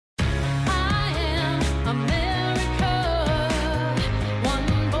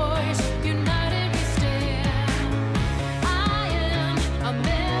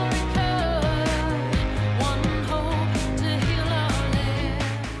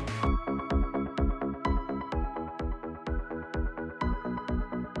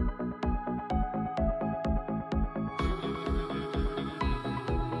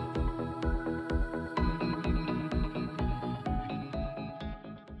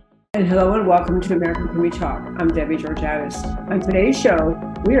And hello and welcome to American Can We Talk. I'm Debbie Georgiadis. On today's show,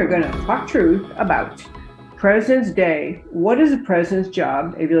 we are going to talk truth about President's Day. What is the president's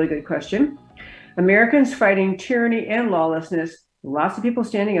job? A really good question. Americans fighting tyranny and lawlessness. Lots of people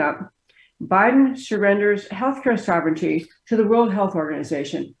standing up. Biden surrenders healthcare sovereignty to the World Health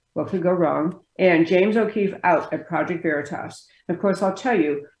Organization. What could go wrong? And James O'Keefe out at Project Veritas. Of course, I'll tell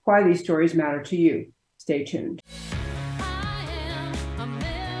you why these stories matter to you. Stay tuned.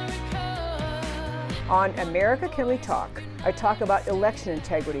 On America Can We Talk, I talk about election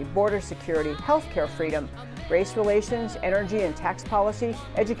integrity, border security, healthcare freedom, race relations, energy and tax policy,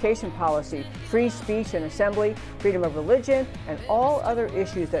 education policy, free speech and assembly, freedom of religion, and all other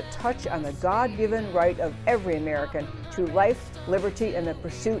issues that touch on the God-given right of every American to life, liberty, and the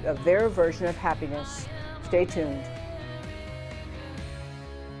pursuit of their version of happiness. Stay tuned.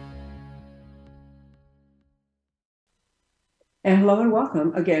 And hello and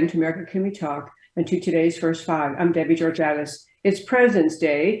welcome again to America Can We Talk and to today's First Five. I'm Debbie Georgiadis. It's President's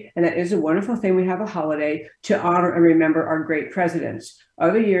Day, and that is a wonderful thing. We have a holiday to honor and remember our great presidents.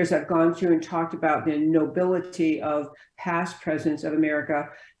 Other years I've gone through and talked about the nobility of past presidents of America,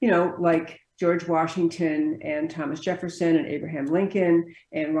 like George Washington and Thomas Jefferson and Abraham Lincoln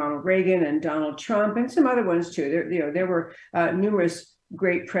and Ronald Reagan and Donald Trump and some other ones too. There were numerous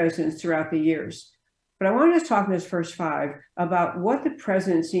great presidents throughout the years. But I want to just talk in this first five about what the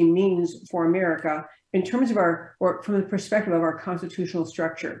presidency means for America in terms of from the perspective of our constitutional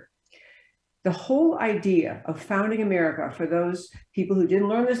structure. The whole idea of founding America, for those people who didn't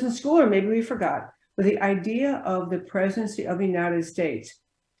learn this in school, or maybe we forgot, but the idea of the presidency of the United States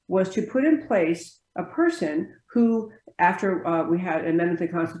was to put in place a person who, after we had an amendment to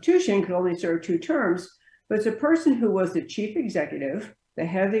the Constitution, could only serve 2 terms, but it's a person who was the chief executive, the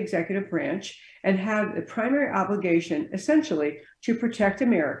head of the executive branch, and had the primary obligation, essentially, to protect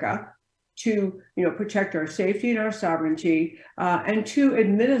America, to protect our safety and our sovereignty, and to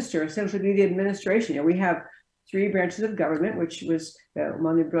administer, essentially be the administration. We have 3 branches of government, which was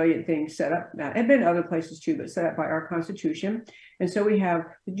one of the brilliant things set up. Now, and been other places too, but set up by our Constitution. And so we have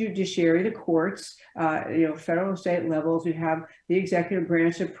the judiciary, the courts, federal and state levels. We have the executive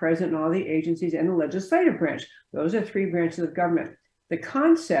branch, the president, and all the agencies, and the legislative branch. Those are 3 branches of government. The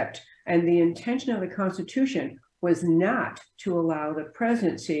concept and the intention of the Constitution was not to allow the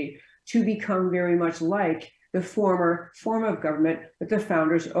presidency to become very much like the former form of government that the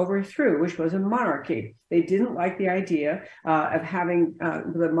founders overthrew, which was a monarchy. They didn't like the idea of having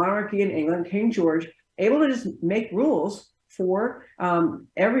the monarchy in England, King George, able to just make rules for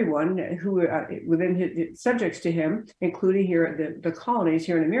everyone who within his subjects to him, including here the colonies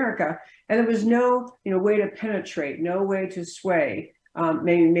here in America. And there was no way to penetrate, no way to sway.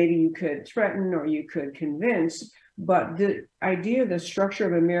 Maybe you could threaten or you could convince, but the idea, the structure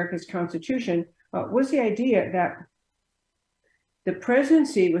of America's Constitution was the idea that the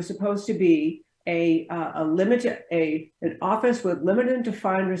presidency was supposed to be an office with limited and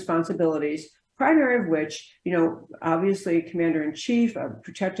defined responsibilities, primary of which, obviously commander-in-chief,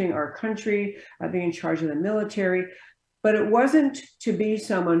 protecting our country, being in charge of the military, but it wasn't to be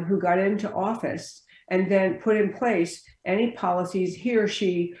someone who got into office and then put in place any policies he or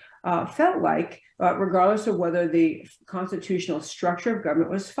she felt like, regardless of whether the constitutional structure of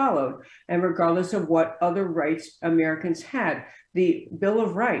government was followed, and regardless of what other rights Americans had. The Bill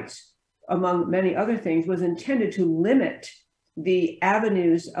of Rights, among many other things, was intended to limit the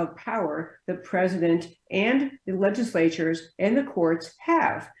avenues of power the president and the legislatures and the courts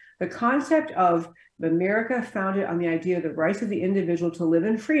have. The concept of America founded on the idea of the rights of the individual to live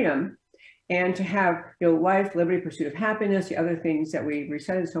in freedom and to have life, liberty, pursuit of happiness, the other things that we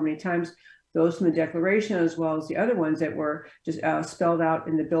recited so many times, those from the Declaration, as well as the other ones that were just spelled out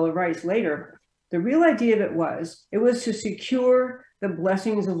in the Bill of Rights later. The real idea of it was to secure the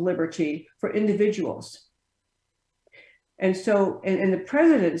blessings of liberty for individuals. And so in the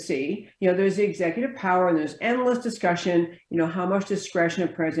presidency, there's the executive power, and there's endless discussion, how much discretion a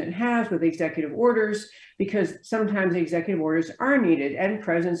president has with executive orders, because sometimes executive orders are needed and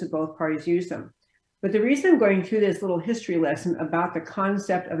presidents of both parties use them. But the reason I'm going through this little history lesson about the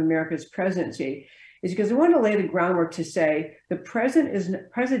concept of America's presidency is because I want to lay the groundwork to say the president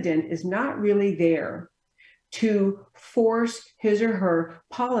is not really there to force his or her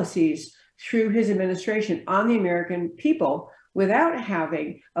policies through his administration on the American people without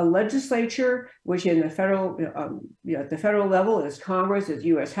having a legislature, which in the federal, at the federal level is Congress, is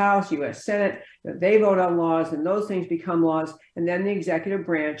U.S. House, U.S. Senate. They vote on laws, and those things become laws, and then the executive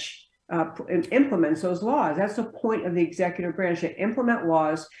branch implements those laws. That's the point of the executive branch, to implement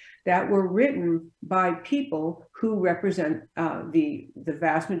laws that were written by people who represent the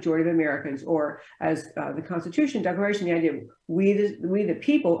vast majority of Americans, or as the Constitution, Declaration, the idea of we the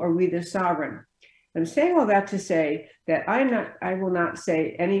people, or we the sovereign. I'm saying all that to say that I will not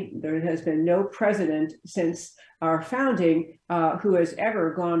say there has been no president since our founding who has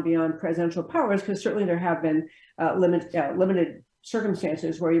ever gone beyond presidential powers, because certainly there have been limited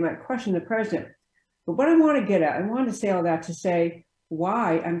circumstances where you might question the president. But what I want to get at, I want to say all that to say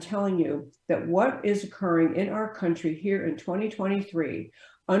why I'm telling you that what is occurring in our country here in 2023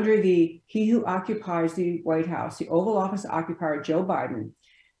 under he who occupies the White House, the Oval Office occupier, Joe Biden,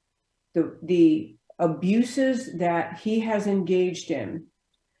 the abuses that he has engaged in,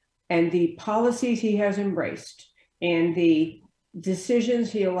 and the policies he has embraced, and the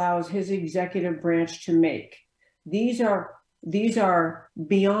decisions he allows his executive branch to make, these are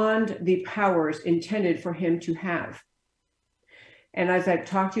beyond the powers intended for him to have. And as I've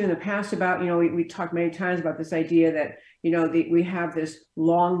talked to you in the past about, we talked many times about this idea that, we have this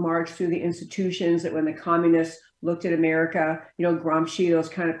long march through the institutions, that when the communists looked at America, Gramsci, those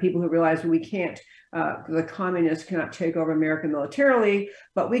kind of people who realized we can't, the communists cannot take over America militarily,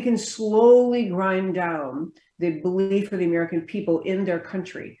 but we can slowly grind down the belief of the American people in their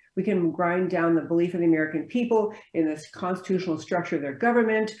country. We can grind down the belief of the American people in this constitutional structure of their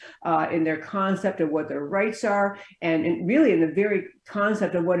government, in their concept of what their rights are, and really in the very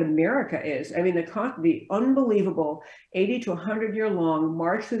concept of what America is. I mean, the unbelievable 80 to 100-year long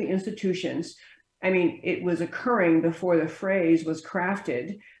march through the institutions. I mean, it was occurring before the phrase was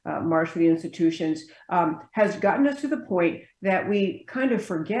crafted, march through the institutions, has gotten us to the point that we kind of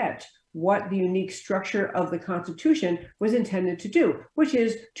forget what the unique structure of the Constitution was intended to do, which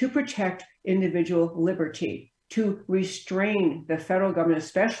is to protect individual liberty, to restrain the federal government,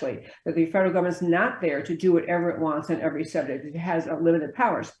 especially that the federal government's not there to do whatever it wants on every subject. It has unlimited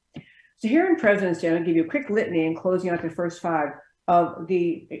powers. So here in President's Day, I'll give you a quick litany in closing out the first 5 of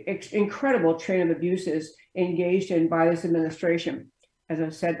the incredible train of abuses engaged in by this administration. As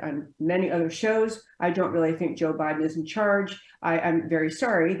I've said on many other shows, I don't really think Joe Biden is in charge. I'm very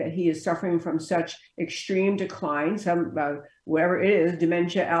sorry that he is suffering from such extreme decline, whatever it is,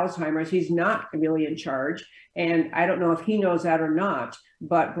 dementia, Alzheimer's. He's not really in charge. And I don't know if he knows that or not,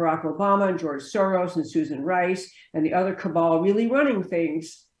 but Barack Obama and George Soros and Susan Rice and the other cabal really running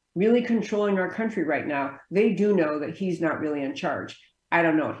things, really controlling our country right now, they do know that he's not really in charge. I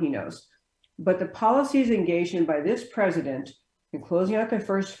don't know if he knows. But the policies engaged in by this president, in closing out the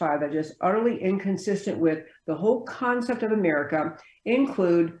first 5, that are just utterly inconsistent with the whole concept of America,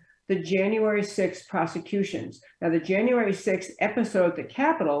 include the January 6th prosecutions. Now, the January 6th episode at the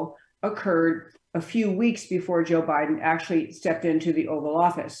Capitol occurred a few weeks before Joe Biden actually stepped into the Oval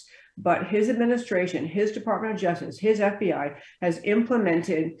Office. But his administration, his Department of Justice, his FBI has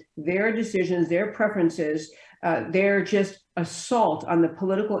implemented their decisions, their preferences, their just assault on the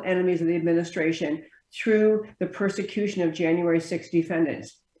political enemies of the administration through the persecution of January 6th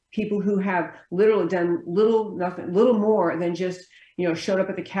defendants, people who have literally done little more than just, showed up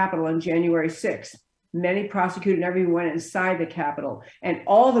at the Capitol on January 6th. Many prosecuted and everyone went inside the Capitol, and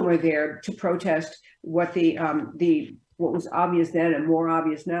all of them were there to protest what what was obvious then and more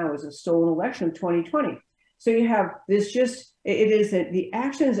obvious now is a stolen election of 2020. So you have this it is the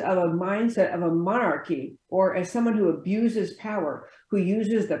actions of a mindset of a monarchy, or as someone who abuses power, who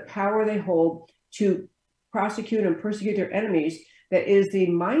uses the power they hold to prosecute and persecute their enemies, that is the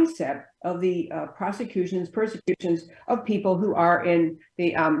mindset of the persecutions of people who are in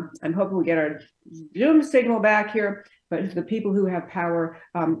the, I'm hoping we get our Zoom signal back here, but the people who have power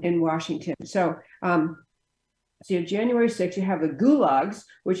in Washington. So you have January 6th, you have the gulags,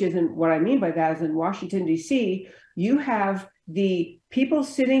 which isn't what I mean by that is in Washington, D.C., you have the people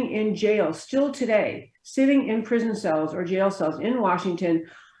sitting in jail still today, sitting in prison cells or jail cells in Washington,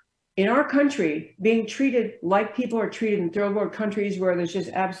 in our country, being treated like people are treated in third world countries where there's just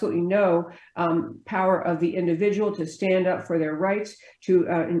absolutely no power of the individual to stand up for their rights, to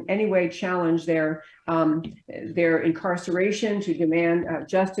in any way challenge their incarceration, to demand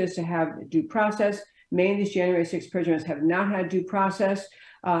justice, to have due process. Many of these January 6th prisoners have not had due process.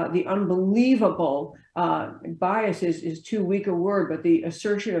 The unbelievable bias is too weak a word, but the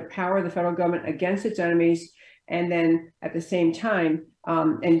assertion of power of the federal government against its enemies, and then at the same time,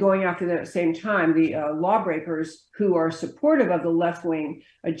 and going after them at the same time, the lawbreakers who are supportive of the left-wing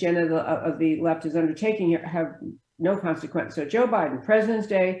agenda of the left is undertaking here have no consequence. So Joe Biden, President's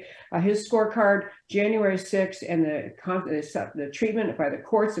Day, his scorecard, January 6th, and the treatment by the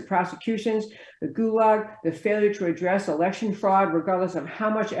courts, the prosecutions, the gulag, the failure to address election fraud, regardless of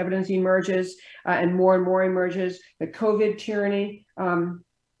how much evidence emerges and more emerges, the COVID tyranny.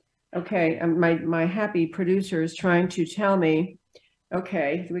 Okay, my happy producer is trying to tell me.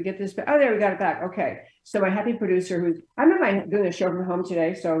 Okay, do we get this back? Oh, there, we got it back. Okay, so my happy producer, I'm doing a show from home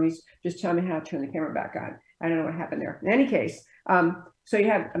today, so he's just telling me how to turn the camera back on. I don't know what happened there. In any case, so you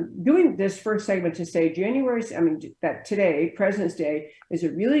have, I'm doing this first segment to say that today, President's Day, is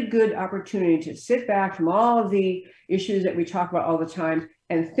a really good opportunity to sit back from all of the issues that we talk about all the time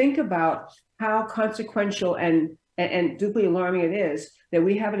and think about how consequential and deeply alarming it is that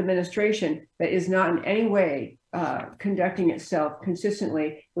we have an administration that is not in any way conducting itself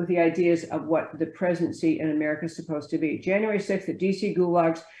consistently with the ideas of what the presidency in America is supposed to be. January 6th, the DC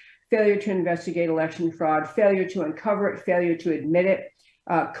gulags, failure to investigate election fraud, failure to uncover it, failure to admit it,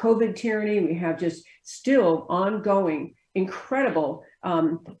 COVID tyranny. We have just still ongoing, incredible,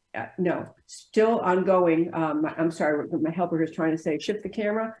 still ongoing. I'm sorry, what my helper is trying to say, shift the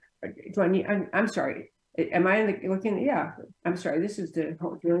camera. Do I need, I'm sorry. Am I looking? Yeah, I'm sorry. This is the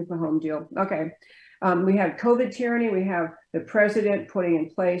dealing for home deal. Okay. We have COVID tyranny. We have the president putting in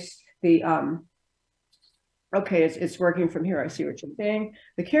place the, okay, it's working from here. I see what you're saying.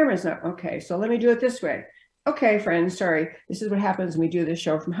 The camera's not, okay, so let me do it this way. Okay, friends, sorry. This is what happens when we do this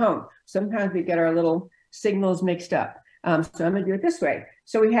show from home. Sometimes we get our little signals mixed up. So I'm gonna do it this way.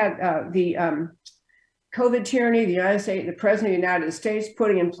 So we had the COVID tyranny, the United States, the president of the United States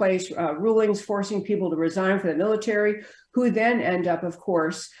putting in place rulings forcing people to resign from the military, who then end up, of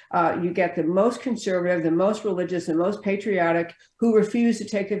course, you get the most conservative, the most religious, the most patriotic, who refuse to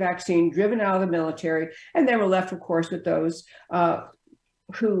take the vaccine, driven out of the military. And then we're left, of course, with those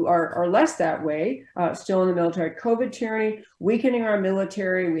who are less that way, still in the military. COVID tyranny, weakening our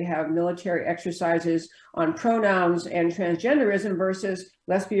military. We have military exercises on pronouns and transgenderism versus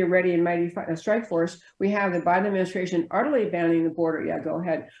let's be a ready and mighty strike force. We have the Biden administration utterly abandoning the border. Yeah, go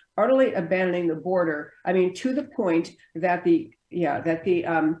ahead. Utterly abandoning the border. I mean, to the point that the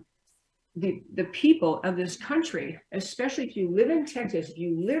people of this country, especially if you live in Texas, if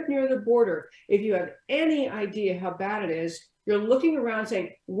you live near the border, if you have any idea how bad it is, you're looking around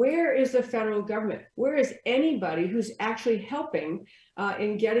saying, where is the federal government? Where is anybody who's actually helping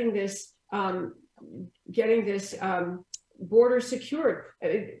in getting this border secured?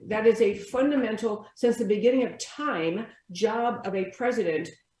 That is a fundamental, since the beginning of time, job of a president.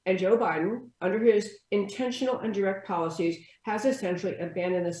 And Joe Biden, under his intentional and direct policies, has essentially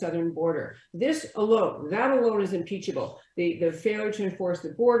abandoned the southern border. That alone is impeachable. The failure to enforce the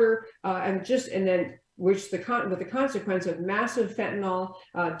border, with the consequence of massive fentanyl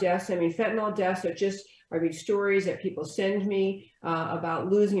deaths. I mean, fentanyl deaths are just, I read stories that people send me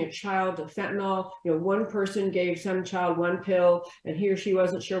about losing a child to fentanyl. You know, one person gave some child one pill and he or she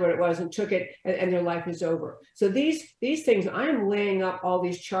wasn't sure what it was and took it, and their life is over. So these things, I am laying up all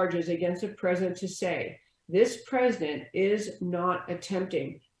these charges against the president to say, this president is not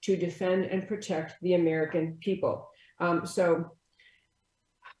attempting to defend and protect the American people.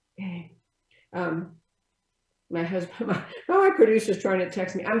 My husband, my producer's trying to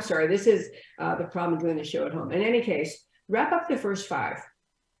text me. I'm sorry, this is the problem doing the show at home. In any case, wrap up the first five.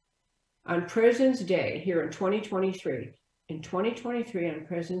 On President's Day here in 2023, on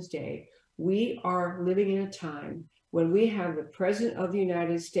President's Day, we are living in a time when we have the President of the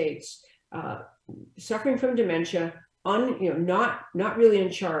United States suffering from dementia, not really in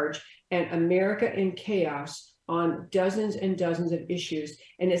charge, and America in chaos on dozens and dozens of issues.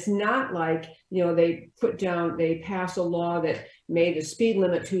 And it's not like, they pass a law that made the speed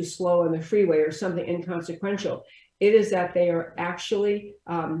limit too slow on the freeway or something inconsequential. It is that they are actually,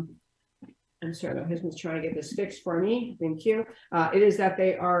 I'm sorry, my husband's trying to get this fixed for me. Thank you. It is that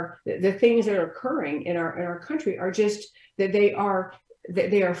they are, the things that are occurring in our country are just that they are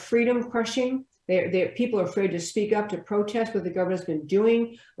freedom crushing. People are afraid to speak up, to protest what the government's been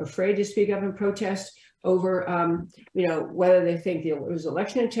doing, afraid to speak up and protest over, whether they think it was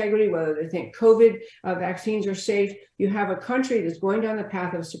election integrity, whether they think COVID vaccines are safe. You have a country that's going down the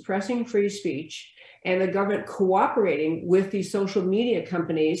path of suppressing free speech and the government cooperating with these social media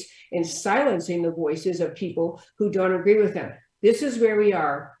companies in silencing the voices of people who don't agree with them. This is where we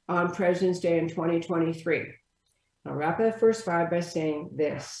are on President's Day in 2023. I'll wrap up the first five by saying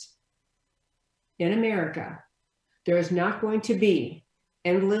this. In America, there is not going to be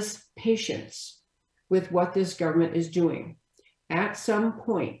endless patience with what this government is doing. At some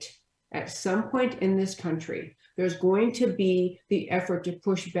point in this country, there's going to be the effort to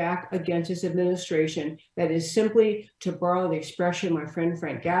push back against this administration that is simply, to borrow the expression my friend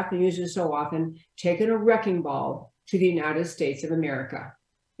Frank Gaffney uses so often, taking a wrecking ball to the United States of America.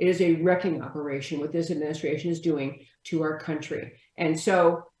 It is a wrecking operation what this administration is doing to our country. And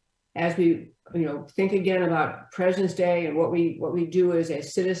so as we think again about President's Day and what we do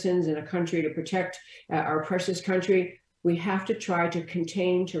as citizens in a country to protect our precious country, we have to try to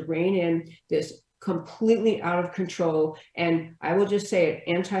contain, to rein in this completely out of control, and I will just say it,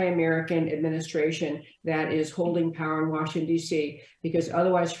 anti-American administration that is holding power in Washington, D.C., because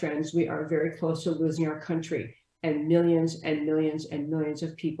otherwise, friends, we are very close to losing our country, and millions and millions and millions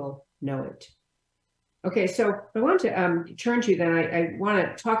of people know it. Okay, so I want to turn to then, I want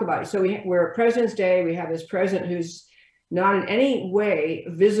to talk about it. So we're at President's Day. We have this president who's not in any way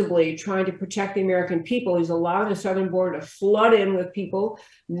visibly trying to protect the American people. He's allowing the southern border to flood in with people,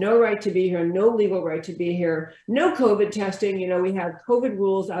 no right to be here, no legal right to be here, no COVID testing. We have COVID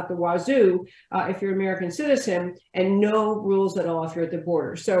rules out the wazoo if you're an American citizen, and no rules at all if you're at the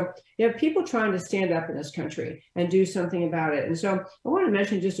border. So you have people trying to stand up in this country and do something about it. And so I want to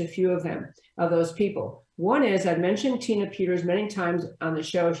mention just a few of them, of those people. One is, I've mentioned Tina Peters many times on the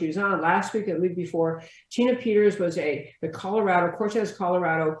show. She was on last week, the week before. Tina Peters was the Cortez,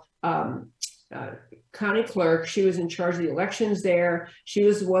 Colorado county clerk. She was in charge of the elections there. She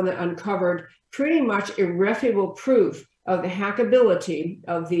was the one that uncovered pretty much irrefutable proof of the hackability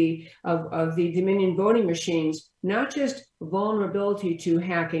of the Dominion voting machines, not just vulnerability to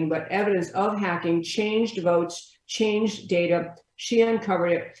hacking, but evidence of hacking, changed votes, changed data. She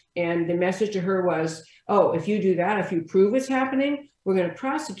uncovered it, and the message to her was, oh, if you do that, if you prove it's happening, we're going to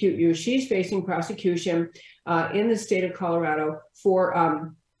prosecute you. She's facing prosecution in the state of Colorado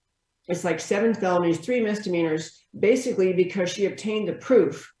for, it's like 7 felonies, 3 misdemeanors, basically because she obtained the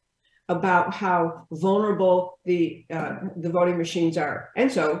proof about how vulnerable the voting machines are.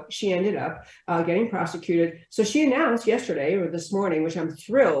 And so she ended up getting prosecuted. So she announced yesterday or this morning, which I'm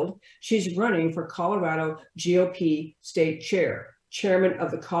thrilled, she's running for Colorado GOP state chairman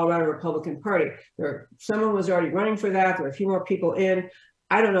of the Colorado Republican Party. Someone was already running for that. There are a few more people in.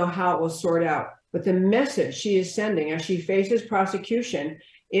 I don't know how it will sort out, but the message she is sending as she faces prosecution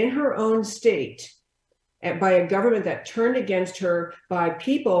in her own state by a government that turned against her, by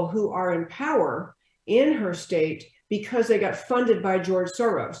people who are in power in her state because they got funded by George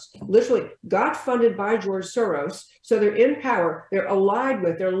Soros, literally got funded by George Soros. So they're in power, they're allied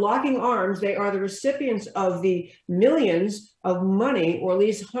with, they're locking arms. They are the recipients of the millions of money, or at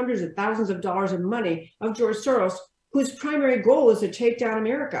least hundreds of thousands of dollars of money of George Soros, whose primary goal is to take down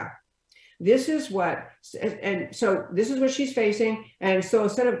America. This is what she's facing. And so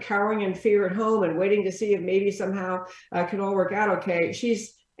instead of cowering in fear at home and waiting to see if maybe somehow it can all work out okay,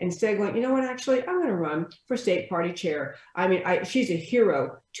 she's instead going, you know what, actually, I'm going to run for state party chair. I mean, she's a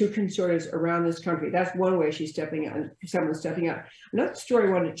hero to conservatives around this country. That's one way she's stepping up, someone's stepping up. Another story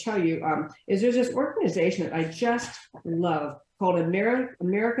I wanted to tell you is there's this organization that I just love called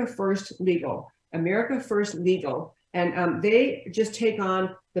America First Legal. America First Legal. And they just take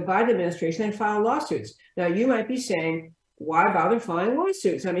on the Biden administration and file lawsuits. Now, you might be saying, why bother filing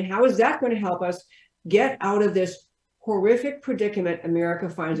lawsuits? I mean, how is that going to help us get out of this horrific predicament America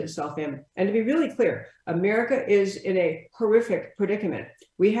finds itself in? And to be really clear, America is in a horrific predicament.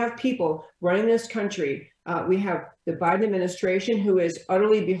 We have people running this country. We have the Biden administration, who is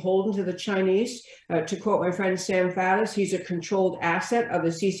utterly beholden to the Chinese. To quote my friend Sam Faddis, he's a controlled asset of the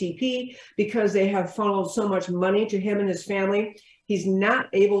CCP because they have funneled so much money to him and his family. He's not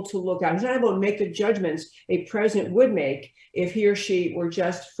able to look out. He's not able to make the judgments a president would make if he or she were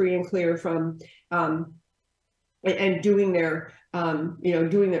just free and clear from and doing their,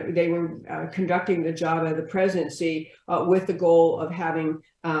 they were conducting the job of the presidency with the goal of having,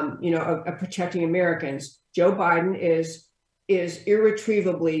 of protecting Americans. Joe Biden is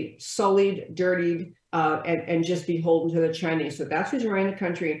irretrievably sullied, dirtied, and just beholden to the Chinese. So that's who's running the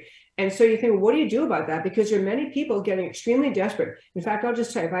country. And so you think, well, what do you do about that? Because there are many people getting extremely desperate. In fact, I'll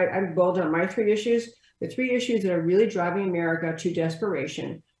just tell you, if I boiled down my 3 issues, the 3 issues that are really driving America to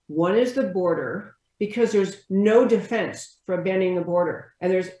desperation. One is the border, because there's no defense for abandoning the border.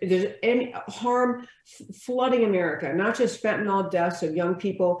 And there's any harm flooding America, not just fentanyl deaths of young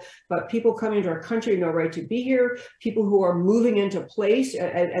people, but people coming into our country, no right to be here, people who are moving into place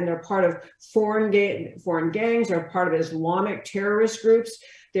and they're part of foreign gangs, they're part of Islamic terrorist groups.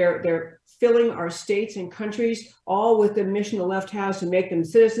 They're filling our states and countries, all with the mission the left has to make them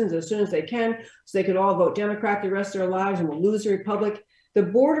citizens as soon as they can, so they can all vote Democrat the rest of their lives and we'll lose the republic. The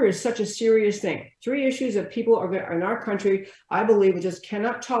border is such a serious thing. 3 issues that people are in our country, I believe, we just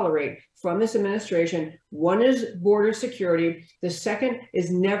cannot tolerate from this administration. One is border security. The second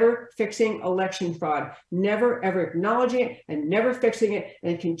is never fixing election fraud, never ever acknowledging it and never fixing it,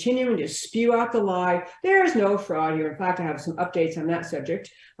 and continuing to spew out the lie. There's no fraud here. In fact, I have some updates on that subject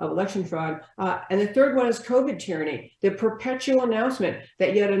of election fraud. And the third one is COVID tyranny, the perpetual announcement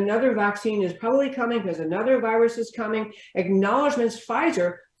that yet another vaccine is probably coming because another virus is coming. Acknowledgments,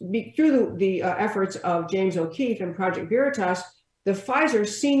 Pfizer, through the efforts of James O'Keefe and Project Veritas, the Pfizer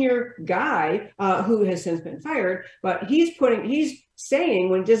senior guy who has since been fired, but he's saying,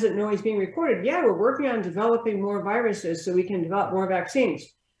 when he doesn't know he's being recorded, yeah, we're working on developing more viruses so we can develop more vaccines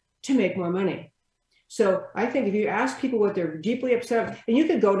to make more money. So I think if you ask people what they're deeply upset, and you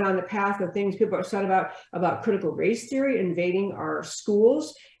could go down the path of things people are upset about critical race theory invading our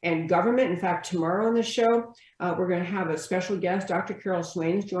schools and government. In fact, tomorrow on the show, we're going to have a special guest, Dr. Carol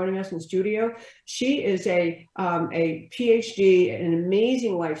Swain, joining us in studio. She is a PhD, an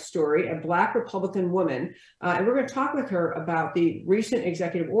amazing life story, a Black Republican woman. And we're going to talk with her about the recent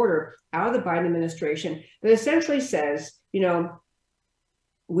executive order out of the Biden administration that essentially says, you know,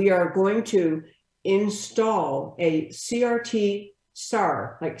 we are going to install a CRT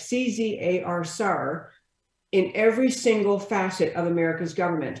SAR, like CZAR SAR, in every single facet of America's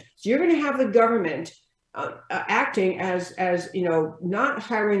government. So you're going to have the government acting as you know, not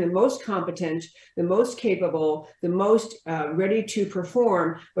hiring the most competent, the most capable, the most ready to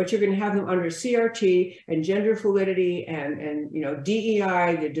perform, but you're going to have them under CRT and gender fluidity and you know,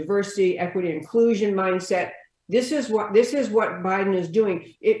 DEI, the diversity, equity, inclusion mindset. This is what Biden is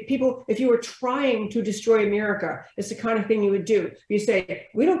doing. If you were trying to destroy America, it's the kind of thing you would do. You say,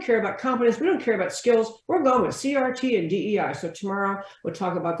 we don't care about competence, we don't care about skills, we're going with CRT and DEI. So tomorrow we'll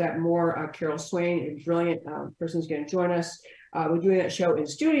talk about that more. Carol Swain, a brilliant person, is going to join us. We're doing that show in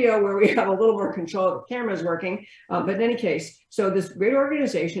studio where we have a little more control of the cameras working. But in any case, so this great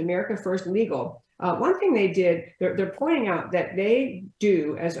organization, America First Legal, one thing they did, they're pointing out that they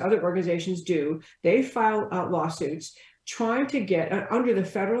do, as other organizations do, they file lawsuits trying to get under the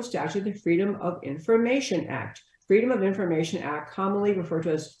federal statute, the Freedom of Information Act. Freedom of Information Act, commonly referred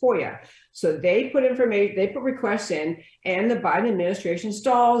to as FOIA. So they put requests in, and the Biden administration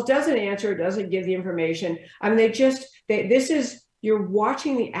stalls, doesn't answer, doesn't give the information. I mean, you're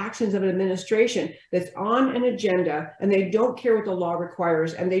watching the actions of an administration that's on an agenda, and they don't care what the law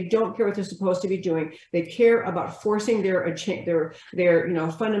requires, and they don't care what they're supposed to be doing. They care about forcing their you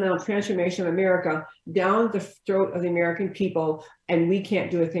know, fundamental transformation of America down the throat of the American people, and we can't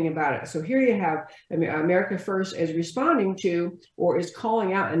do a thing about it. So here you have America First is responding to, or is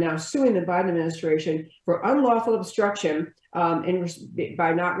calling out and now suing the Biden administration for unlawful obstruction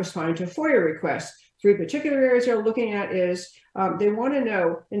by not responding to FOIA requests. Three particular areas they're looking at is they want to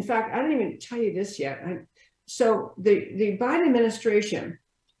know, in fact, I didn't even tell you this yet. So the Biden administration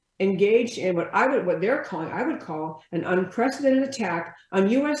engaged in what I would call an unprecedented attack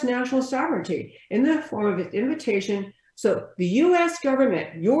on U.S. national sovereignty in the form of an invitation. So the U.S.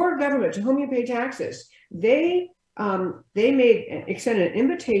 government, your government to whom you pay taxes, they extended an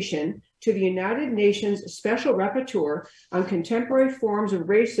invitation to the United Nations Special Rapporteur on contemporary forms of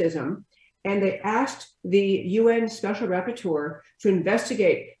racism. And they asked the UN Special Rapporteur to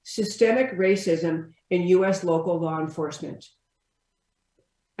investigate systemic racism in US local law enforcement.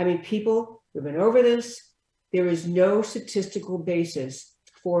 I mean, people, we've been over this. There is no statistical basis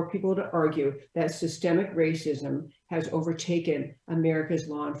for people to argue that systemic racism has overtaken America's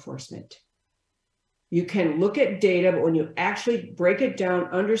law enforcement. You can look at data, but when you actually break it down,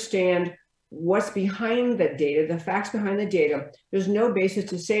 understand what's behind the data, the facts behind the data, there's no basis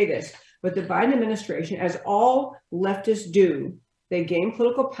to say this. But the Biden administration, as all leftists do, they gain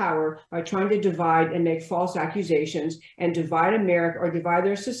political power by trying to divide and make false accusations and divide America, or divide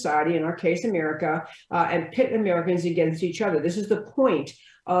their society, in our case, America, and pit Americans against each other. This is the point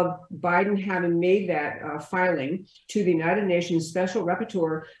of Biden having made that filing to the United Nations Special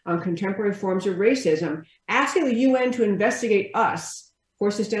Rapporteur on contemporary forms of racism, asking the UN to investigate us for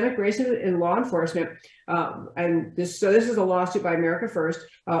systemic racism in law enforcement. This is a lawsuit by America First,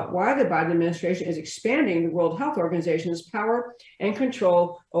 why the Biden administration is expanding the World Health Organization's power and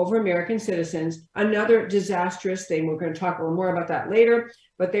control over American citizens. Another disastrous thing. We're going to talk a little more about that later,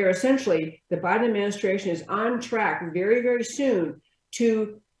 but they're essentially, the Biden administration is on track very, very soon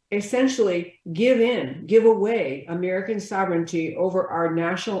to essentially give away American sovereignty over our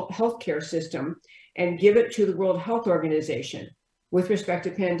national healthcare system and give it to the World Health Organization with respect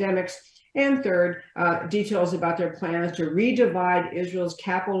to pandemics. And third, details about their plans to redivide Israel's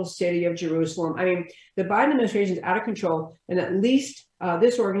capital city of Jerusalem. I mean, the Biden administration is out of control, and at least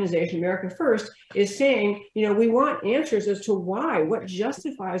this organization, America First, is saying, you know, we want answers as to why, what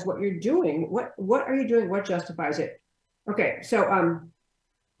justifies what you're doing. What are you doing? What justifies it? Okay, so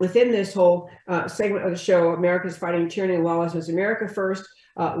within this whole segment of the show, America's Fighting Tyranny and Lawlessness, America First,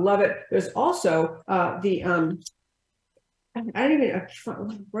 love it. There's also I don't even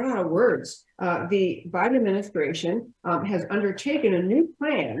run out of words. The Biden administration has undertaken a new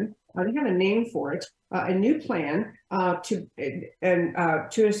plan. They have a name for it. A new plan to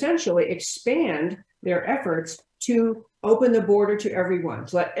essentially expand their efforts to open the border to everyone,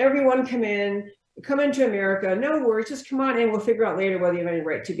 to let everyone come into America. No worries, just come on in. We'll figure out later whether you have any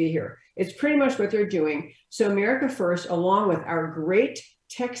right to be here. It's pretty much what they're doing. So America First, along with our great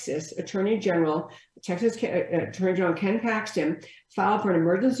Texas Attorney General, Attorney General Ken Paxton, filed for an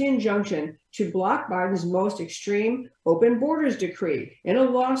emergency injunction to block Biden's most extreme open borders decree in a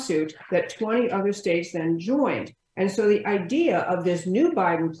lawsuit that 20 other states then joined. And so the idea of this new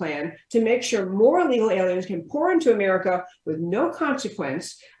Biden plan to make sure more illegal aliens can pour into America with no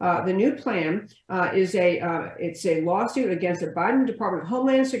consequence, the new plan is a lawsuit against the Biden Department of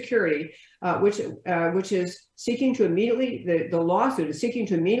Homeland Security, which is seeking to immediately, the lawsuit is seeking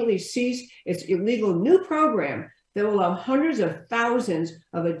to immediately cease its illegal new program that will allow hundreds of thousands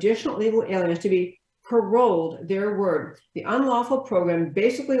of additional illegal aliens to be paroled, their word. The unlawful program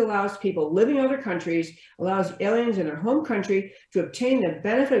basically allows people living in other countries, allows aliens in their home country to obtain the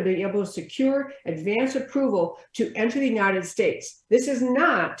benefit of being able to secure advance approval to enter the United States. This is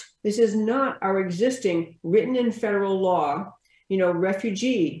not our existing written in federal law, you know,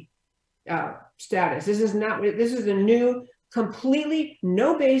 refugee status. This is the new, completely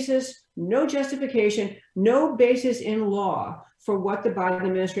no basis, no justification, no basis in law for what the Biden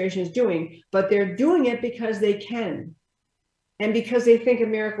administration is doing, but they're doing it because they can, and because they think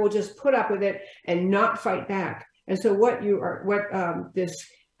America will just put up with it and not fight back. And so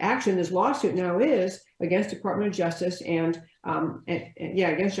this lawsuit now is against Department of Justice against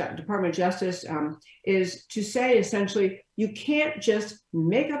Department of Justice is to say essentially you can't just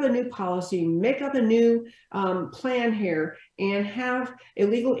make up a new policy, make up a new plan here, and have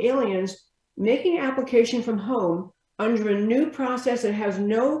illegal aliens making application from home under a new process that has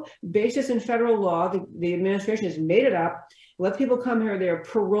no basis in federal law. The administration has made it up. Let people come here. They're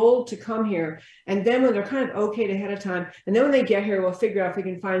paroled to come here. And then when they're kind of okayed ahead of time, and then when they get here, we'll figure out if we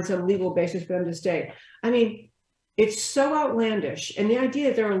can find some legal basis for them to stay. I mean, it's so outlandish. And the idea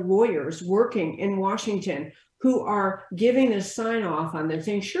that there are lawyers working in Washington who are giving the sign off on this,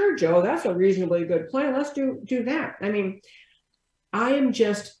 saying, sure, Joe, that's a reasonably good plan. Let's do that. I mean, I am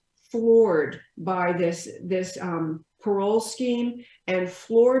just floored by this parole scheme, and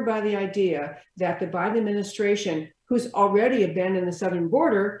floored by the idea that the Biden administration, who's already abandoned the southern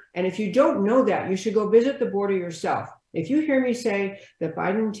border, and if you don't know that, you should go visit the border yourself. If you hear me say the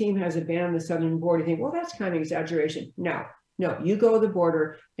Biden team has abandoned the southern border, you think, well, that's kind of exaggeration. No, you go to the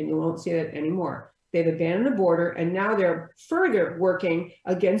border and you won't see that anymore. They've abandoned the border, and now they're further working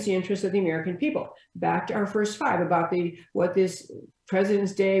against the interests of the American people. Back to our first five about what this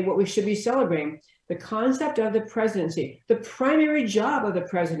President's Day, what we should be celebrating. The concept of the presidency, the primary job of the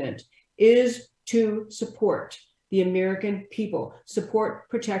president is to support the American people, support,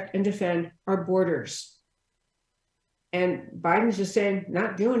 protect, and defend our borders. And Biden's just saying,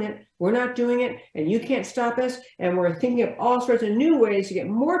 not doing it. We're not doing it, and you can't stop us. And we're thinking of all sorts of new ways to get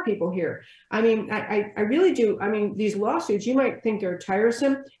more people here. I mean, I really do. I mean, these lawsuits, you might think they're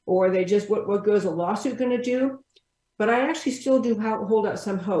tiresome, or they just, what good is a lawsuit going to do? But I actually still do hold out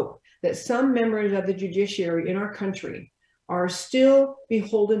some hope that some members of the judiciary in our country are still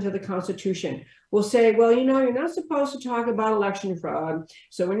beholden to the Constitution. Will say, well, you know, you're not supposed to talk about election fraud,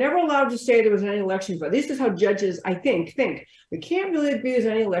 so we're never allowed to say there was any election fraud. This is how judges, I think. We can't really agree there's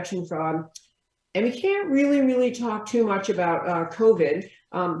any election fraud, and we can't really talk too much about COVID.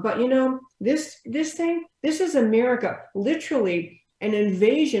 But you know, this is America, literally an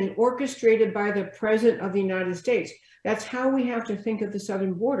invasion orchestrated by the President of the United States. That's how we have to think of the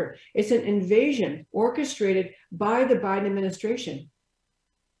southern border. It's an invasion orchestrated by the Biden administration.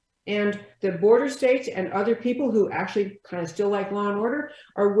 And the border states and other people who actually kind of still like law and order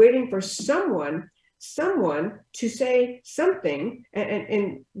are waiting for someone to say something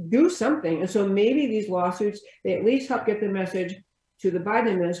and do something. And so maybe these lawsuits, they at least help get the message to the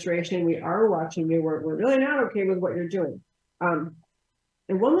Biden administration. We are watching you. We're really not okay with what you're doing.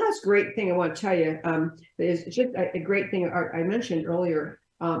 And one last great thing I want to tell you is just a great thing I mentioned earlier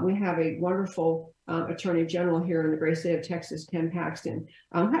we have a wonderful Attorney General here in the great state of Texas, Ken Paxton,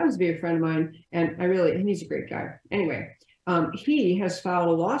 happens to be a friend of mine, and he's a great guy. Anyway, he has filed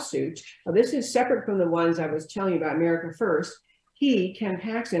a lawsuit. This is separate from the ones I was telling you about, America First. He, Ken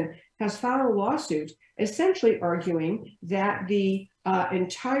Paxton, has filed a lawsuit essentially arguing that the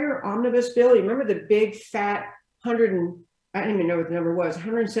entire omnibus bill, you remember the big fat I don't even know what the number was,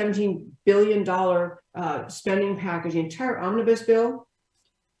 $117 billion spending package, the entire omnibus bill.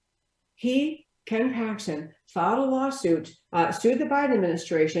 He, Ken Paxton, filed a lawsuit, sued the Biden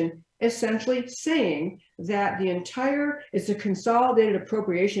administration, essentially saying that the entire, it's the Consolidated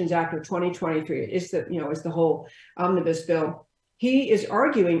Appropriations Act of 2023. It's the whole omnibus bill. He is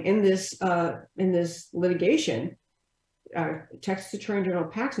arguing in this litigation, Texas Attorney General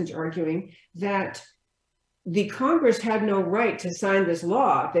Paxton's arguing that the Congress had no right to sign this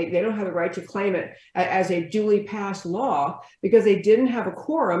law. They don't have the right to claim it as a duly passed law because they didn't have a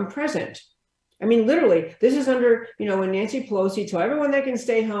quorum present. I mean, literally, this is under, when Nancy Pelosi told everyone they can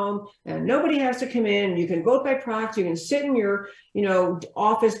stay home and nobody has to come in. You can vote by proxy. You can sit in your,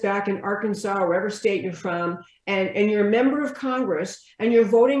 office back in Arkansas or wherever state you're from, and you're a member of Congress and you're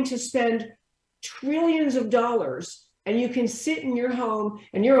voting to spend trillions of dollars. And you can sit in your home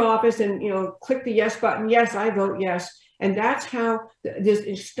and your office and, click the yes button. Yes, I vote yes. And that's how this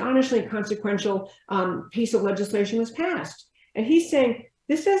astonishingly consequential piece of legislation was passed. And he's saying,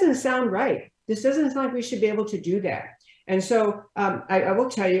 this doesn't sound right. This doesn't sound like we should be able to do that. And so I will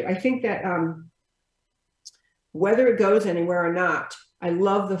tell you, I think that whether it goes anywhere or not, I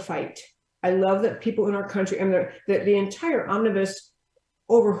love the fight. I love that people in our country, the entire omnibus,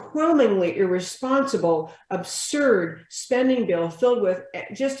 overwhelmingly irresponsible, absurd spending bill filled with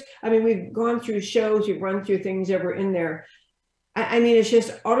we've gone through shows, we've run through things that were in there. It's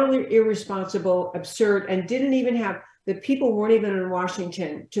just utterly irresponsible, absurd, and didn't even have, the people weren't even in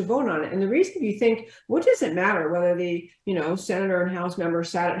Washington to vote on it. And the reason you think, what does it matter whether the, senator and House member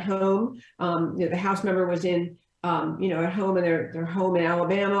sat at home, the House member was in, at home in their home in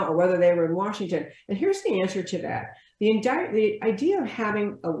Alabama, or whether they were in Washington. And here's the answer to that. The idea of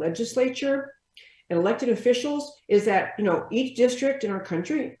having a legislature and elected officials is that, each district in our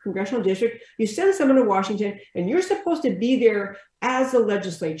country, congressional district, you send someone to Washington and you're supposed to be there as a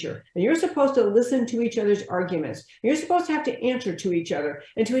legislature, and you're supposed to listen to each other's arguments. You're supposed to have to answer to each other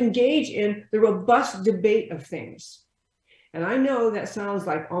and to engage in the robust debate of things. And I know that sounds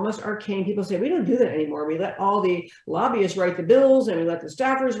like almost arcane. People say, we don't do that anymore. We let all the lobbyists write the bills and we let the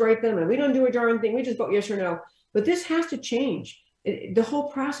staffers write them and we don't do a darn thing. We just vote yes or no. But this has to change. The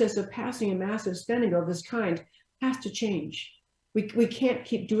whole process of passing a massive spending bill of this kind has to change. We can't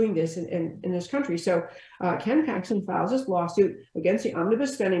keep doing this in this country. So Ken Paxton files this lawsuit against the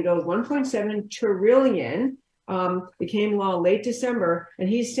omnibus spending bill of $1.7 trillion, became law late December. And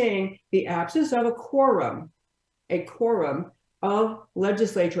he's saying the absence of a quorum of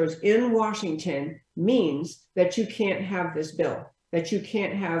legislators in Washington means that you can't have this bill, that you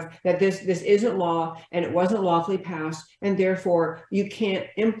can't have, that this isn't law and it wasn't lawfully passed, and therefore you can't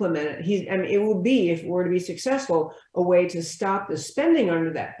implement it. It will be, if it were to be successful, a way to stop the spending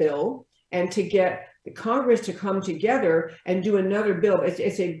under that bill and to get the Congress to come together and do another bill.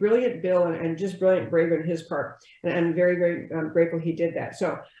 It's a brilliant bill and just brilliant bravery on his part. And I'm very, very grateful he did that.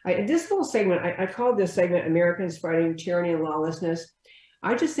 So this little segment, I called this segment Americans Fighting Tyranny and Lawlessness.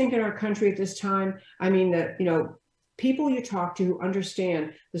 I just think in our country at this time, that, people you talk to who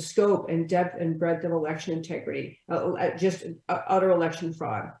understand the scope and depth and breadth of election integrity, just utter election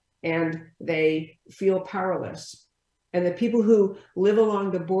fraud, and they feel powerless. And the people who live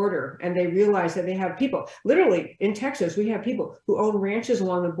along the border and they realize that they have people, literally in Texas, we have people who own ranches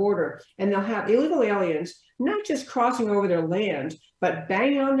along the border, and they'll have illegal aliens, not just crossing over their land, but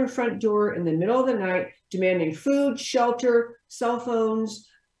banging on their front door in the middle of the night, demanding food, shelter, cell phones.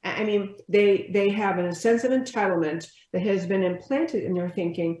 They have a sense of entitlement that has been implanted in their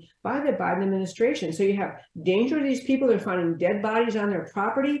thinking by the Biden administration. So you have danger to these people. They're finding dead bodies on their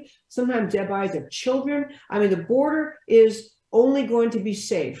property, sometimes dead bodies of children. The border is only going to be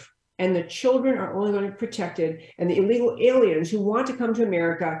safe, and the children are only going to be protected. And the illegal aliens who want to come to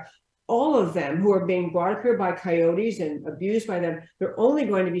America, all of them who are being brought up here by coyotes and abused by them, they're only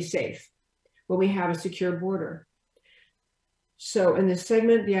going to be safe when we have a secure border. So in this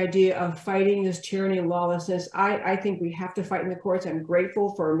segment, the idea of fighting this tyranny and lawlessness, I think we have to fight in the courts. I'm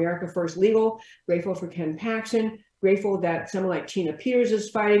grateful for America First Legal, grateful for Ken Paxton, grateful that someone like Tina Peters is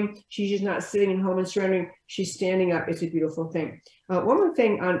fighting. She's just not sitting at home and surrendering. She's standing up. It's a beautiful thing. One more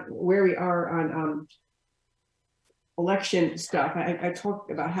thing on where we are on election stuff. I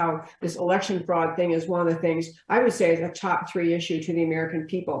talked about how this election fraud thing is one of the things I would say is a top 3 issue to the American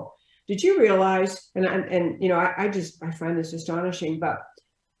people. Did you realize, and you know, I find this astonishing, but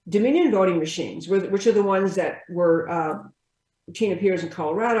Dominion voting machines, which are the ones that were Tina Peters in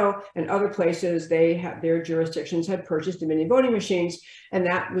Colorado and other places, they have their jurisdictions had purchased Dominion voting machines, and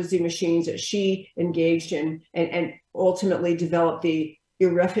that was the machines that she engaged in and ultimately developed the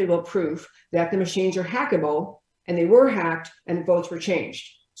irrefutable proof that the machines are hackable, and they were hacked and votes were changed.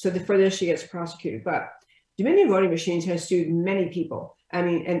 So for this, she gets prosecuted. But Dominion voting machines has sued many people. I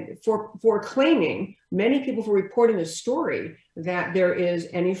mean, and for claiming, many people for reporting the story that there is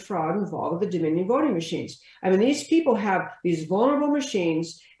any fraud involved with the Dominion voting machines. I mean, these people have these vulnerable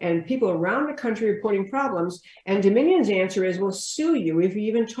machines and people around the country reporting problems. And Dominion's answer is, we'll sue you if you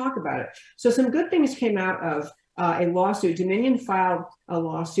even talk about it. So some good things came out of a lawsuit. Dominion filed a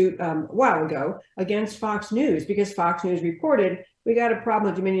lawsuit a while ago against Fox News because Fox News reported we got a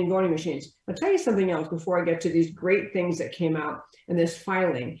problem with Dominion voting machines. I'll tell you something else before I get to these great things that came out in this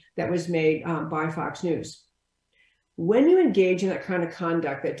filing that was made by Fox News. When you engage in that kind of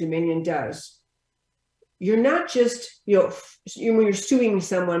conduct that Dominion does, you're not just, when you're suing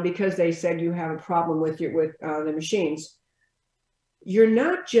someone because they said you have a problem with the machines, you're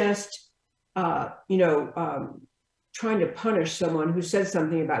not just, trying to punish someone who said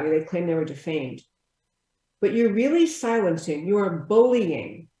something about you. They claim they were defamed. But you're really silencing, you're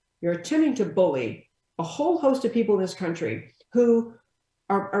bullying, you're attempting to bully a whole host of people in this country who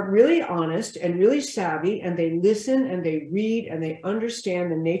are really honest and really savvy, and they listen and they read and they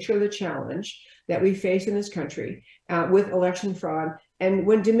understand the nature of the challenge that we face in this country with election fraud. And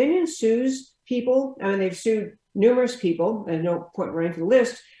when Dominion sues people, I mean, they've sued numerous people, and no point running through the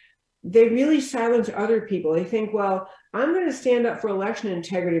list, they really silence other people. They think, well, I'm going to stand up for election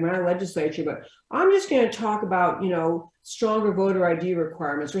integrity in my legislature, but I'm just going to talk about, stronger voter ID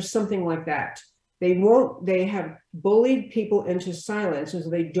requirements or something like that. They have bullied people into silence, and so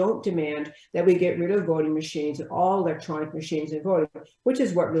they don't demand that we get rid of voting machines and all electronic machines in voting, which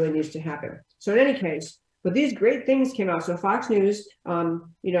is what really needs to happen. So in any case, but these great things came out. So Fox News,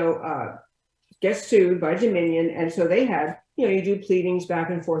 gets sued by Dominion, and so they have, you do pleadings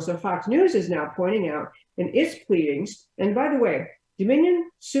back and forth. So Fox News is now pointing out in its pleadings, and by the way, Dominion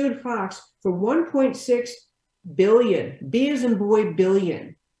sued Fox for $1.6 billion, B as in boy,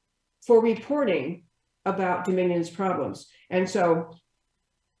 billion, for reporting about Dominion's problems. And so,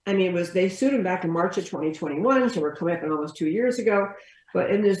 I mean, they sued him back in March of 2021, so we're coming up on almost 2 years ago.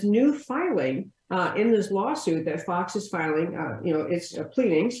 But in this new filing, in this lawsuit that Fox is filing, its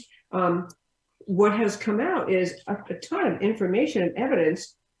pleadings, what has come out is a ton of information and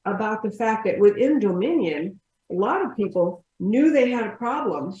evidence about the fact that within Dominion, a lot of people knew they had a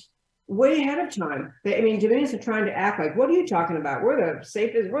problem way ahead of time. Dominion's trying to act like, what are you talking about? We're the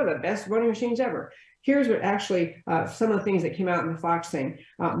safest, we're the best voting machines ever. Here's what actually, some of the things that came out in the Fox thing.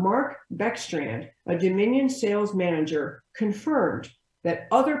 Mark Beckstrand, a Dominion sales manager, confirmed that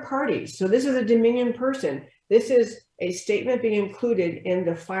other parties, so this is a Dominion person, this is a statement being included in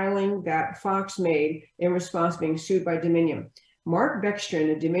the filing that Fox made in response to being sued by Dominion. Mark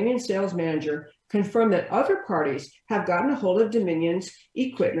Beckstrand, a Dominion sales manager, confirmed that other parties have gotten a hold of Dominion's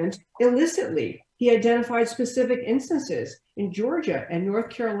equipment illicitly. He identified specific instances in Georgia and North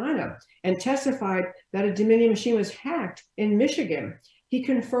Carolina and testified that a Dominion machine was hacked in Michigan. He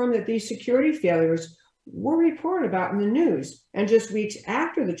confirmed that these security failures were reported about in the news. And just weeks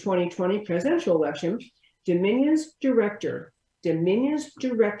after the 2020 presidential election, Dominion's director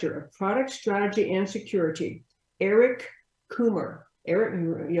of product strategy and security, Eric Coomer,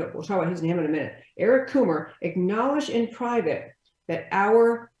 we'll talk about his name in a minute. Eric Coomer acknowledged in private that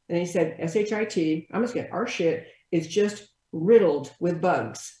and he said, SHIT, I'm just kidding, our shit is just riddled with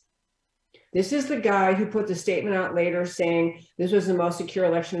bugs. This is the guy who put the statement out later saying this was the most secure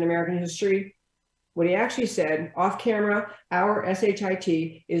election in American history. What he actually said off camera, our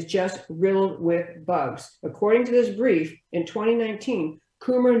SHIT is just riddled with bugs. According to this brief, in 2019,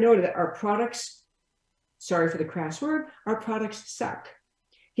 Coomer noted that our products, sorry for the crass word, our products suck.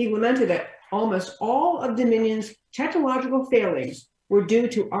 He lamented that almost all of Dominion's technological failings were due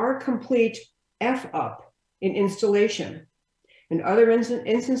to our complete F-up in installation. In other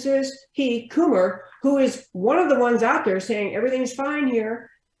instances, Coomer, who is one of the ones out there saying everything's fine here,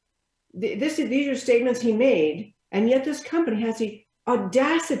 these are statements he made, and yet this company has the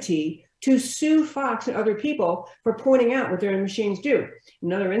audacity to sue Fox and other people for pointing out what their machines do.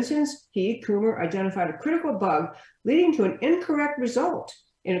 In another instance, Coomer, identified a critical bug leading to an incorrect result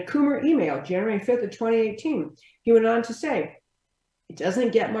in a Coomer email, January 5th of 2018. He went on to say, it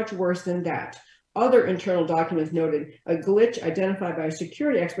doesn't get much worse than that. Other internal documents noted a glitch identified by a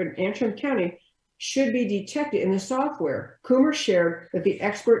security expert in Antrim County should be detected in the software. Coomer shared that the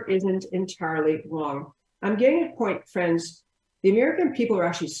expert isn't entirely wrong. I'm getting a point, friends. The American people are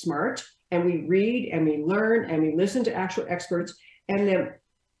actually smart, and we read and we learn and we listen to actual experts. And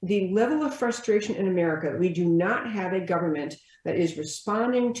the level of frustration in America, we do not have a government that is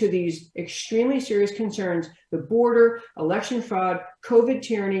responding to these extremely serious concerns, the border, election fraud, COVID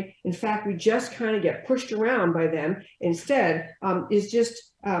tyranny. In fact, we just kind of get pushed around by them. Instead, is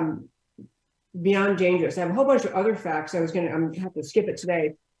just beyond dangerous. I have a whole bunch of other facts. I'm going to have to skip it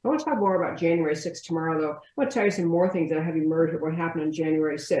today. I want to talk more about January 6th tomorrow, though. I want to tell you some more things that have emerged of what happened on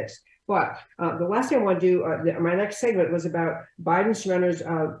January 6th. But the last thing I want to do, my next segment was about Biden surrenders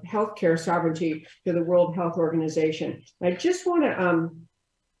healthcare sovereignty to the World Health Organization. I just want to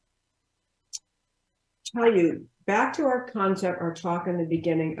tell you, back to our concept, our talk in the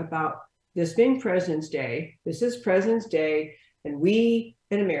beginning about this being President's Day. This is President's Day, and we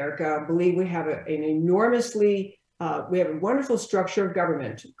in America believe we have an enormously we have a wonderful structure of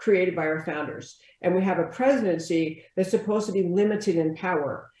government created by our founders, and we have a presidency that's supposed to be limited in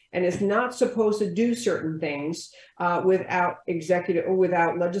power, and it's not supposed to do certain things without executive or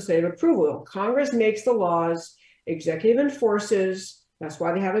without legislative approval. Congress makes the laws, executive enforces. That's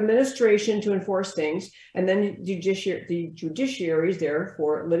why they have administration to enforce things, and then the judiciary is there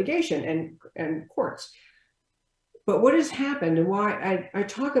for litigation and courts. But what has happened, and why I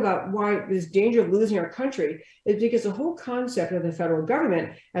talk about why this danger of losing our country, is because the whole concept of the federal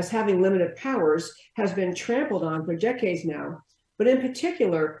government as having limited powers has been trampled on for decades now. But in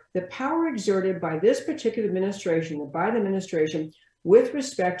particular, the power exerted by this particular administration, the Biden administration, with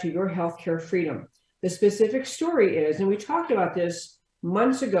respect to your healthcare freedom. The specific story is, and we talked about this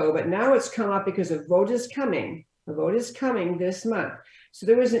months ago, but now it's come up because a vote is coming. A vote is coming this month. So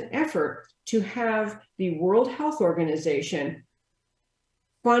there was an effort to have the World Health Organization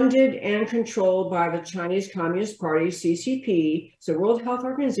funded and controlled by the Chinese Communist Party, CCP. So World Health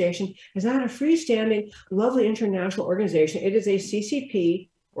Organization is not a freestanding, lovely international organization. It is a CCP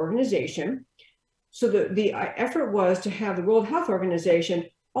organization. So the effort was to have the World Health Organization,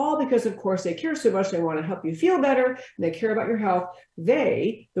 all because, of course, they care so much, they want to help you feel better, and they care about your health.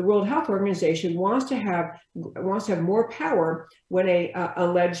 The World Health Organization, wants to have more power when a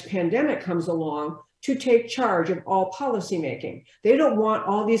alleged pandemic comes along to take charge of all policymaking. They don't want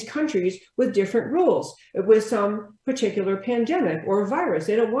all these countries with different rules with some particular pandemic or virus.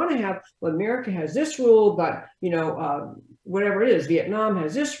 They don't want to have, well, America has this rule, but whatever it is, Vietnam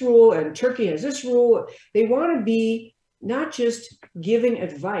has this rule and Turkey has this rule. They want to be not just giving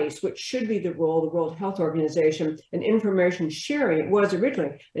advice, which should be the role of the World Health Organization, and information sharing. It was originally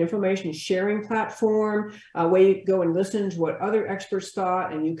an information sharing platform, where you go and listen to what other experts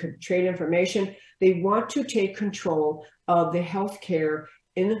thought and you could trade information. They want to take control of the healthcare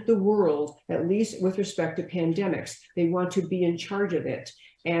in the world, at least with respect to pandemics. They want to be in charge of it.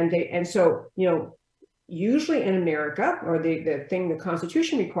 And so, usually in America, or the thing the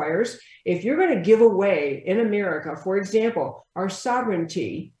Constitution requires, if you're going to give away in America, for example, our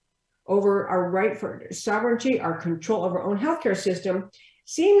sovereignty over our right for sovereignty, our control of our own healthcare system,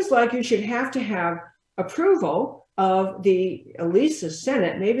 seems like you should have to have approval of at least the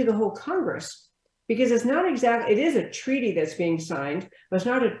Senate, maybe the whole Congress, because it's not exactly, it is a treaty that's being signed, but it's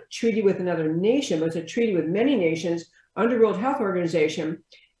not a treaty with another nation, but it's a treaty with many nations under World Health Organization,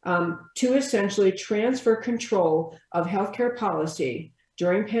 to essentially transfer control of healthcare policy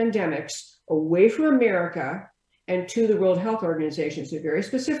during pandemics away from America and to the World Health Organization. So very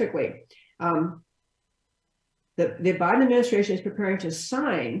specifically, the Biden administration is preparing to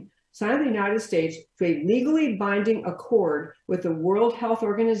sign the United States to a legally binding accord with the World Health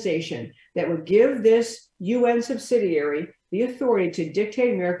Organization that would give this UN subsidiary the authority to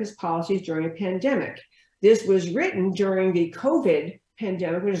dictate America's policies during a pandemic. This was written during the COVID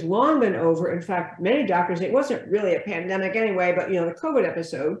pandemic, which has long been over. In fact, many doctors say it wasn't really a pandemic anyway, but the COVID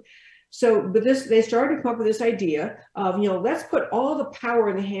episode. So, but they started to come up with this idea of, let's put all the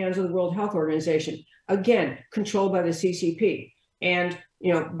power in the hands of the World Health Organization, again, controlled by the CCP. And,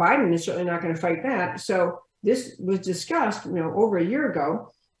 Biden is certainly not going to fight that. So this was discussed, over a year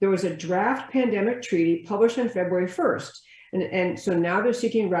ago. There was a draft pandemic treaty published on February 1st. And so now they're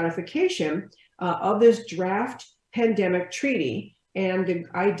seeking ratification of this draft pandemic treaty. And the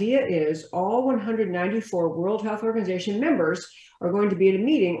idea is all 194 World Health Organization members are going to be at a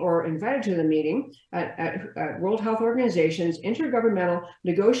meeting or invited to the meeting at World Health Organization's Intergovernmental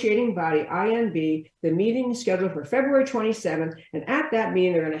Negotiating Body, INB. The meeting is scheduled for February 27th. And at that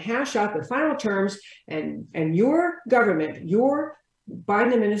meeting, they're going to hash out the final terms, and your government, your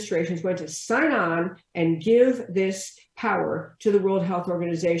Biden administration is going to sign on and give this power to the World Health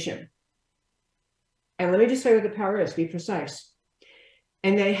Organization. And let me just say what the power is, be precise.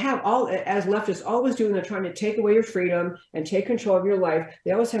 And they have all, as leftists always do, when they're trying to take away your freedom and take control of your life,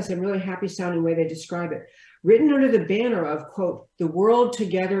 they always have some really happy sounding way they describe it. Written under the banner of, quote, the world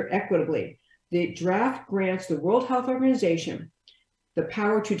together equitably, the draft grants the World Health Organization the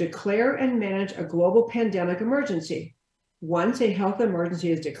power to declare and manage a global pandemic emergency. Once a health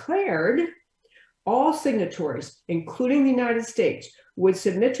emergency is declared, all signatories, including the United States, would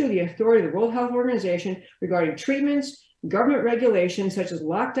submit to the authority of the World Health Organization regarding treatments, government regulations such as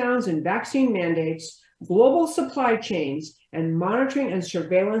lockdowns and vaccine mandates, global supply chains, and monitoring and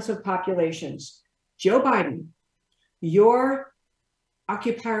surveillance of populations. Joe Biden, your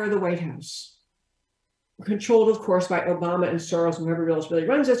occupier of the White House, controlled, of course, by Obama and Soros and whoever else really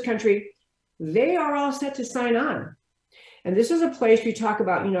runs this country, they are all set to sign on. And this is a place we talk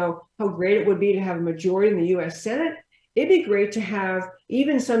about, how great it would be to have a majority in the US Senate. It'd be great to have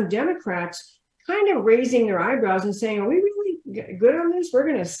even some Democrats kind of raising their eyebrows and saying, are we really good on this? We're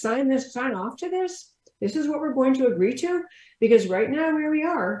going to sign off to this? This is what we're going to agree to? Because right now, where we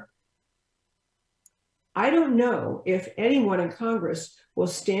are, I don't know if anyone in Congress will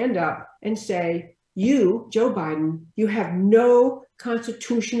stand up and say, you, Joe Biden, you have no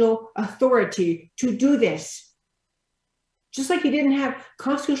constitutional authority to do this. Just like he didn't have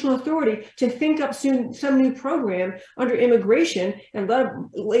constitutional authority to think up some new program under immigration and let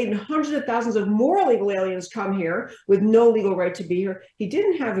hundreds of thousands of more illegal aliens come here with no legal right to be here. He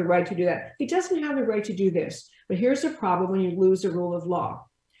didn't have the right to do that. He doesn't have the right to do this. But here's the problem when you lose the rule of law.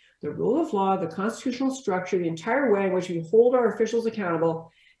 The rule of law, the constitutional structure, the entire way in which we hold our officials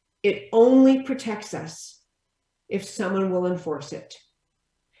accountable, it only protects us if someone will enforce it.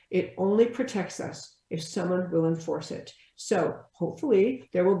 It only protects us if someone will enforce it. So hopefully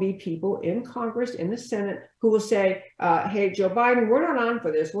there will be people in Congress, in the Senate, who will say, hey, Joe Biden, we're not on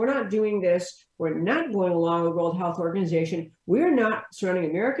for this. We're not doing this. We're not going along with the World Health Organization. We're not surrounding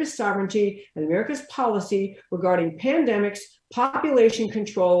America's sovereignty and America's policy regarding pandemics, population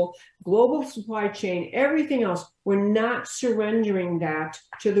control, global supply chain, everything else. We're not surrendering that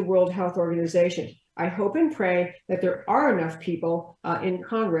to the World Health Organization. I hope and pray that there are enough people in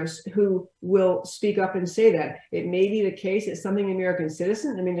Congress who will speak up and say that. It may be the case that something American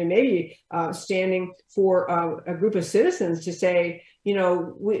citizen, they may be standing for a group of citizens to say,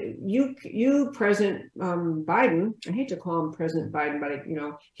 you President Biden, I hate to call him President Biden, but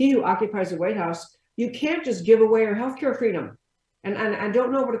he who occupies the White House, you can't just give away our healthcare freedom. And I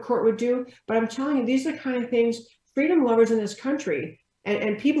don't know what a court would do, but I'm telling you, these are the kind of things freedom lovers in this country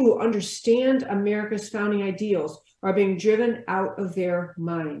and people who understand America's founding ideals are being driven out of their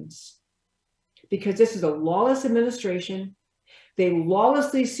minds. Because this is a lawless administration. They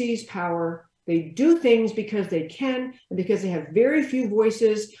lawlessly seize power. They do things because they can and because they have very few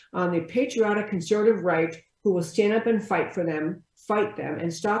voices on the patriotic conservative right who will stand up and fight them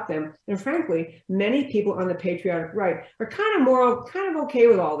and stop them. And frankly, many people on the patriotic right are kind of okay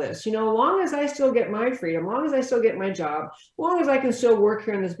with all this. As long as I still get my freedom, as long as I still get my job, as long as I can still work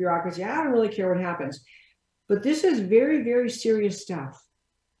here in this bureaucracy, I don't really care what happens. But this is very, very serious stuff.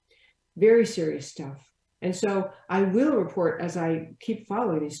 Very serious stuff. And so I will report as I keep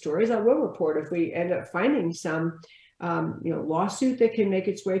following these stories. I will report if we end up finding some lawsuit that can make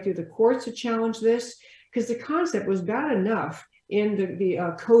its way through the courts to challenge this, because the concept was bad enough in the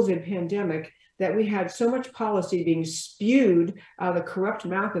COVID pandemic that we had so much policy being spewed out of the corrupt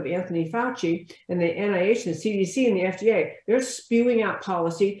mouth of Anthony Fauci and the NIH and the CDC and the FDA. They're spewing out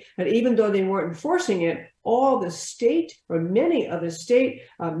policy, and even though they weren't enforcing it, all the state or many of the state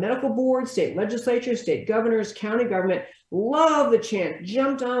medical boards, state legislatures, state governors, county government love the chance,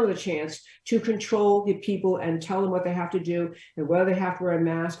 jumped on the chance to control the people and tell them what they have to do and whether they have to wear a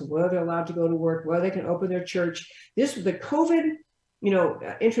mask, whether they're allowed to go to work, whether they can open their church. The COVID,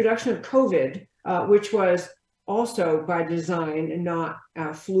 introduction of COVID, which was also by design and not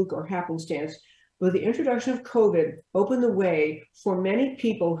fluke or happenstance, but the introduction of COVID opened the way for many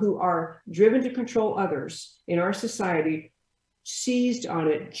people who are driven to control others in our society, seized on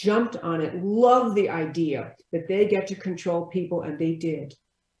it, jumped on it, loved the idea that they get to control people, and they did.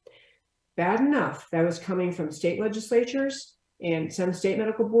 Bad enough that was coming from state legislatures and some state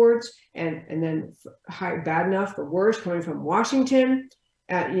medical boards, and then bad enough for worse coming from Washington,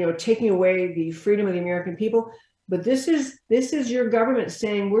 taking away the freedom of the American people. But this is your government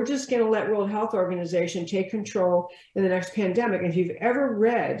saying, we're just going to let World Health Organization take control in the next pandemic. And if you've ever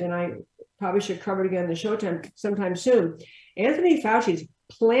read, and I probably should cover it again in the Showtime sometime soon, Anthony Fauci's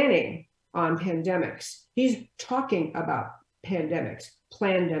planning on pandemics. He's talking about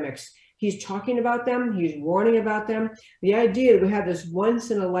pandemics. He's talking about them. He's warning about them. The idea that we had this once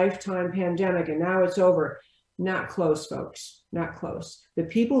in a lifetime pandemic and now it's over, not close, folks, not close. The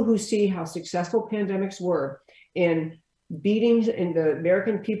people who see how successful pandemics were in beating in the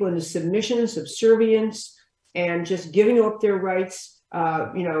American people into submission, subservience, and just giving up their rights,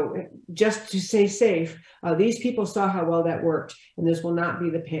 just to stay safe. These people saw how well that worked, and this will not be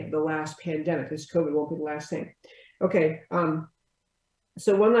the last pandemic. This COVID won't be the last thing. Okay.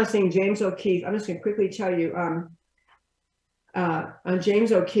 So one last thing, James O'Keefe. I'm just going to quickly tell you on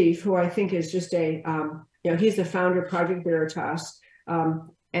James O'Keefe, who I think is just he's the founder of Project Veritas.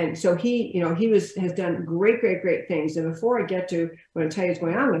 And so he has done great things. And before I get to what I tell you is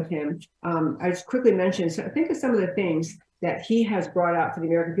going on with him, I just quickly mention, so I think of some of the things that he has brought out for the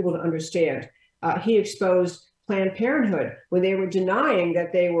American people to understand. He exposed Planned Parenthood when they were denying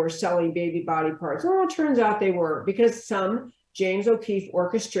that they were selling baby body parts. Well, it turns out they were, because some James O'Keefe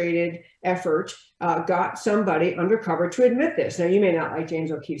orchestrated effort got somebody undercover to admit this. Now, you may not like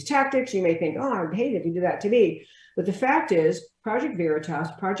James O'Keefe's tactics. You may think, oh, I'd hate if you did that to me. But the fact is, Project Veritas,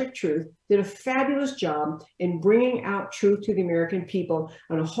 Project Truth, did a fabulous job in bringing out truth to the American people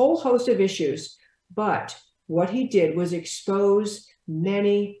on a whole host of issues. But what he did was expose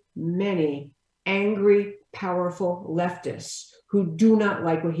many angry, powerful leftists who do not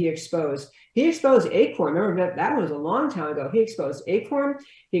like what he exposed. He exposed Acorn. Remember that was a long time ago. He exposed Acorn.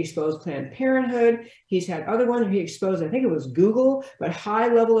 He exposed Planned Parenthood. He's had other ones. He exposed, I think it was Google, but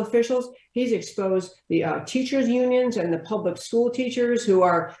high-level officials. He's exposed the teachers' unions and the public school teachers who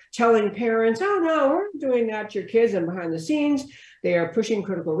are telling parents, oh, no, we're not doing that to your kids. And behind the scenes, they are pushing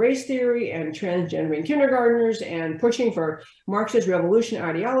critical race theory and transgendering kindergartners and pushing for Marxist revolution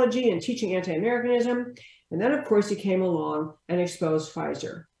ideology and teaching anti-Americanism. And then, of course, he came along and exposed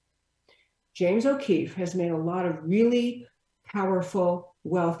Pfizer. James O'Keefe has made a lot of really powerful,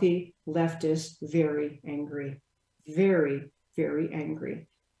 wealthy leftists very angry, very angry.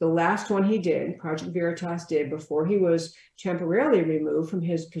 The last one he did, Project Veritas did, before he was temporarily removed from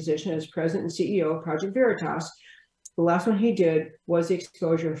his position as president and CEO of Project Veritas, the last one he did was the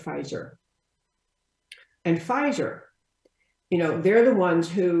exposure of Pfizer. And Pfizer, they're the ones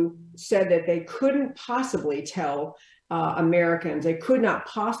who said that they couldn't possibly tell Americans, they could not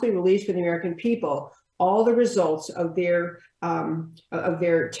possibly release for the American people all the results of their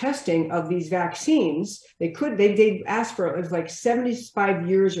testing of these vaccines. They asked for, it was like 75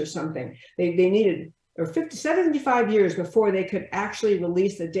 years or something. They needed, or 75 years before they could actually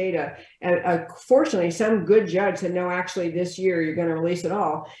release the data. And fortunately, some good judge said, no, actually this year you're going to release it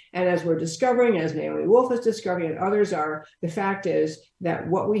all. And as we're discovering, as Naomi Wolf is discovering and others are, the fact is that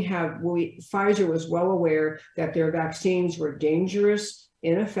what we have, Pfizer was well aware that their vaccines were dangerous,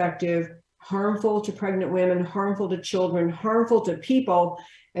 ineffective, harmful to pregnant women, harmful to children, harmful to people.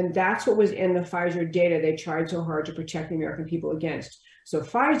 And that's what was in the Pfizer data they tried so hard to protect the American people against. So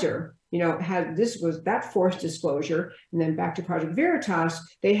Pfizer, was that forced disclosure. And then back to Project Veritas,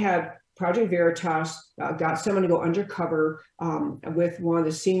 they had Project Veritas got someone to go undercover with one of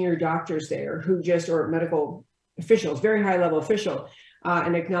the senior doctors there or medical officials, very high level official,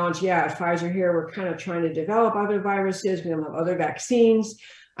 and acknowledged, at Pfizer here, we're kind of trying to develop other viruses. We don't have other vaccines.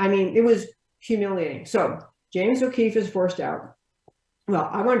 I mean, it was humiliating. So James O'Keefe is forced out. Well,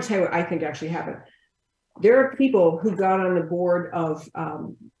 I want to tell you what I think actually happened. There are people who got on the board of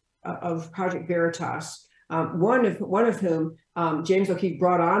Project Veritas, one of whom James O'Keefe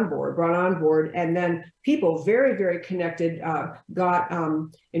brought on board, and then people very connected got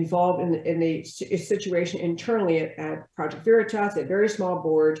involved in the situation internally at Project Veritas, a very small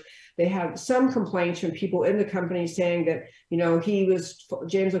board. They had some complaints from people in the company saying that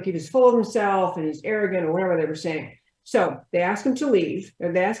James O'Keefe is full of himself and he's arrogant or whatever they were saying. So they asked him to leave,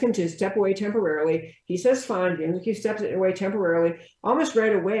 and they asked him to step away temporarily. He says, fine. James O'Keefe steps away temporarily. Almost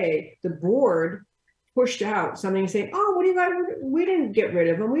right away, the board pushed out something saying, oh, what do you got? We didn't get rid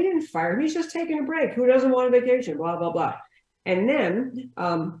of him. We didn't fire him. He's just taking a break. Who doesn't want a vacation? Blah, blah, blah. And then,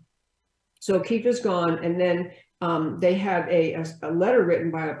 so O'Keefe is gone. And then they had a letter written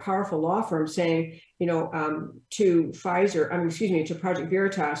by a powerful law firm saying, to Project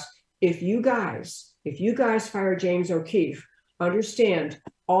Veritas, if you guys fire James O'Keefe, understand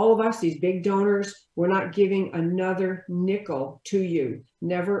all of us, these big donors, we're not giving another nickel to you,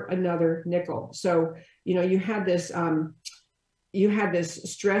 never another nickel. So, you had this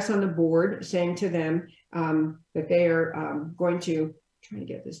stress on the board saying to them that they are going to, trying to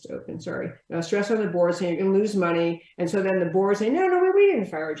get this to open, sorry, stress on the board saying you're going to lose money. And so then the board saying, no, we didn't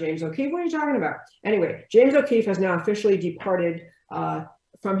fire James O'Keefe. What are you talking about? Anyway, James O'Keefe has now officially departed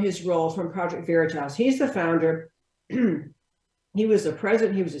from his role from Project Veritas. He's the founder. He was the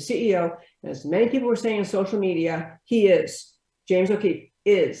president, he was the CEO, and as many people were saying on social media, James O'Keefe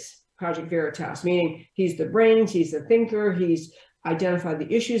is Project Veritas, meaning he's the brains, he's the thinker, he's identified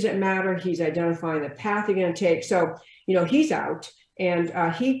the issues that matter, he's identifying the path they're going to take. So, he's out, and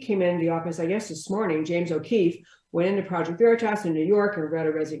he came into the office, I guess this morning. James O'Keefe went into Project Veritas in New York and read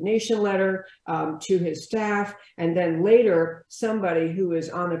a resignation letter to his staff. And then later, somebody who is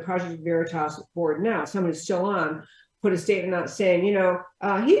on the Project Veritas board now, someone who's still on, put a statement out saying,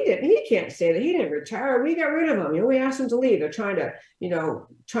 he can't say that he didn't retire. We got rid of him. We asked him to leave. They're trying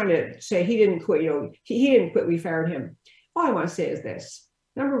to say he didn't quit. He didn't quit. We fired him. All I want to say is this.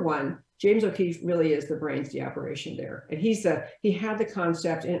 Number one, James O'Keefe really is the brains of the operation there. And he had the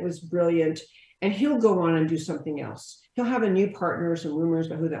concept, and it was brilliant. And he'll go on and do something else. He'll have a new partner, some rumors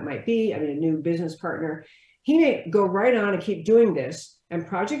about who that might be. I mean, a new business partner. He may go right on and keep doing this. And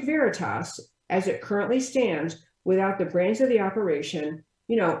Project Veritas, as it currently stands, without the brains of the operation,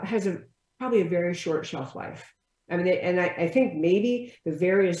 has probably a very short shelf life. I mean, I think maybe the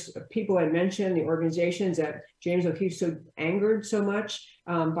various people I mentioned, the organizations that James O'Keefe so angered so much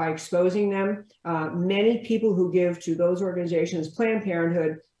by exposing them, many people who give to those organizations, Planned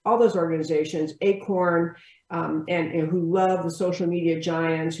Parenthood, all those organizations, Acorn, and who love the social media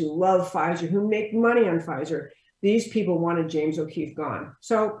giants, who love Pfizer, who make money on Pfizer. These people wanted James O'Keefe gone.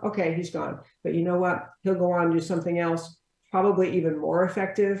 So, okay, he's gone. But you know what? He'll go on and do something else, probably even more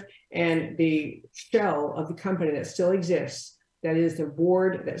effective. And the shell of the company that still exists, that is the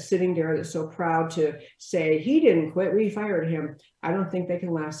board that's sitting there that's so proud to say, he didn't quit, we fired him. I don't think they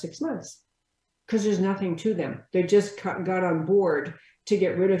can last 6 months because there's nothing to them. They just got on board to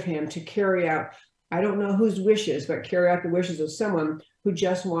get rid of him, to carry out, I don't know whose wishes, but carry out the wishes of someone who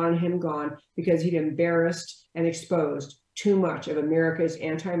just wanted him gone because he'd embarrassed and exposed too much of America's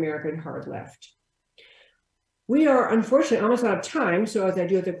anti-American hard left. We are unfortunately almost out of time. So as I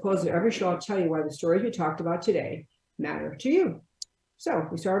do at the close of every show, I'll tell you why the stories we talked about today matter to you. So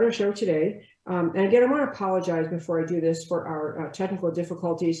we started our show today. And again, I want to apologize before I do this for our technical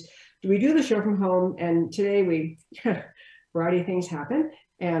difficulties. We do the show from home, and today variety of things happen.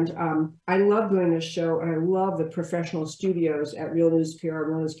 And I love doing this show, and I love the professional studios at Real News PR,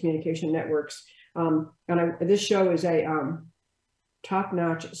 Real News Communication Networks. This show is a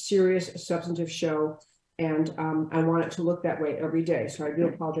top-notch, serious, substantive show, and I want it to look that way every day. So I do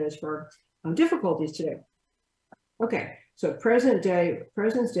apologize for difficulties today. Okay, so President's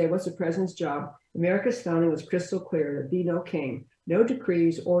Day, what's the president's job? America's founding was crystal clear: there be no king, no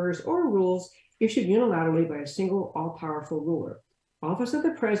decrees, orders, or rules issued unilaterally by a single all-powerful ruler. Office of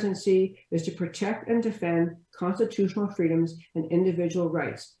the presidency is to protect and defend constitutional freedoms and individual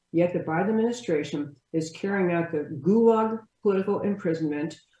rights. Yet the Biden administration is carrying out the gulag political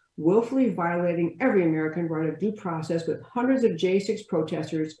imprisonment, willfully violating every American right of due process with hundreds of J6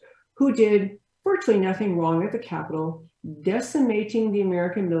 protesters who did virtually nothing wrong at the Capitol, decimating the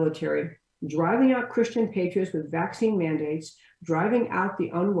American military, driving out Christian patriots with vaccine mandates, driving out the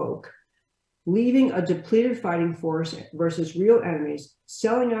unwoke, leaving a depleted fighting force versus real enemies,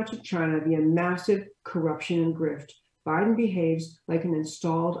 selling out to China via massive corruption and grift. Biden behaves like an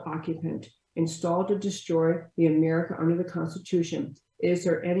installed occupant, installed to destroy the America under the Constitution. Is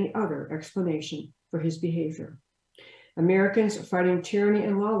there any other explanation for his behavior? Americans fighting tyranny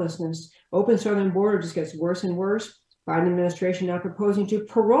and lawlessness. Open southern border just gets worse and worse. Biden administration now proposing to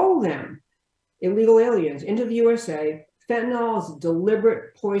parole them, illegal aliens, into the USA. Fentanyl is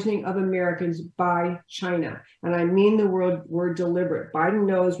deliberate poisoning of Americans by China. And I mean the word deliberate. Biden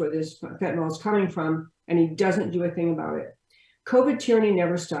knows where this fentanyl is coming from, and he doesn't do a thing about it. COVID tyranny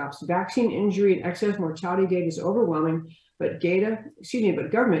never stops. Vaccine injury and excess mortality data is overwhelming, but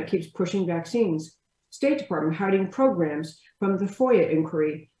government keeps pushing vaccines. State Department hiding programs from the FOIA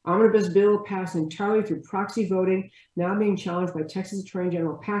inquiry. Omnibus bill passed entirely through proxy voting, now being challenged by Texas Attorney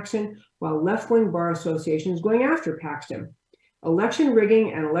General Paxton, while left-wing bar associations going after Paxton. Election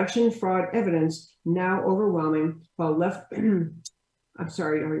rigging and election fraud evidence now overwhelming, while I'm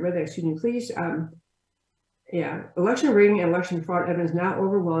sorry, I read that, excuse me, please. Election rigging and election fraud evidence now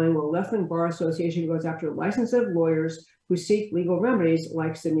overwhelming, while left-wing bar association goes after licensed lawyers who seek legal remedies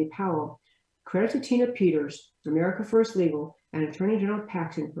like Sidney Powell. Credit to Tina Peters, America First Legal, and Attorney General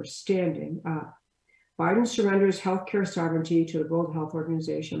Paxton for standing up. Biden surrenders healthcare sovereignty to the World Health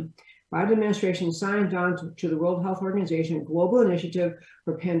Organization. Biden administration signed on to the World Health Organization global initiative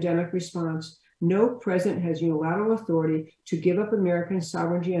for pandemic response. No president has unilateral authority to give up American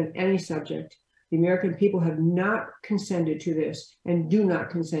sovereignty on any subject. The American people have not consented to this and do not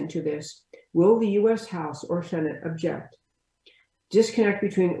consent to this. Will the U.S. House or Senate object? Disconnect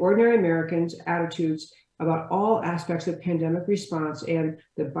between ordinary Americans' attitudes about all aspects of pandemic response and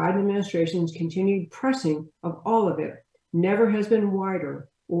the Biden administration's continued pressing of all of it never has been wider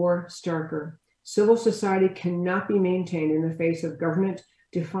or starker. Civil society cannot be maintained in the face of government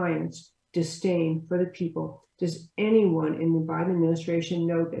defiance, disdain for the people. Does anyone in the Biden administration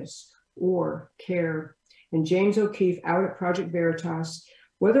know this or care? And James O'Keefe out at Project Veritas,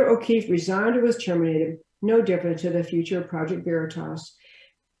 whether O'Keefe resigned or was terminated, no different to the future of Project Veritas.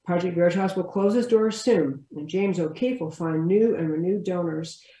 Project Veritas will close its doors soon, and James O'Keefe will find new and renewed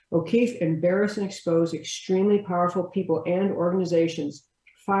donors. O'Keefe embarrassed and exposed extremely powerful people and organizations,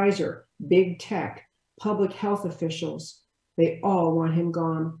 Pfizer, big tech, public health officials. They all want him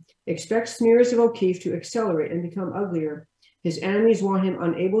gone. Expect smears of O'Keefe to accelerate and become uglier. His enemies want him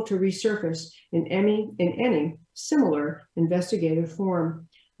unable to resurface in any similar investigative form.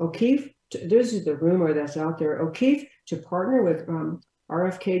 O'Keefe, this is the rumor that's out there, O'Keefe to partner with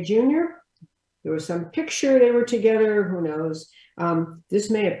RFK Jr. There was some picture they were together, who knows. This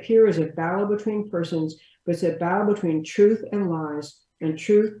may appear as a battle between persons, but it's a battle between truth and lies, and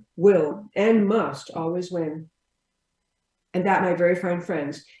truth will and must always win. And that, my very fine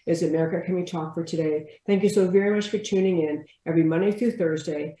friends, is America Can We Talk for today. Thank you so very much for tuning in every Monday through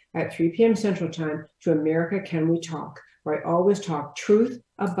Thursday at 3 p.m. Central Time to America Can We Talk, where I always talk truth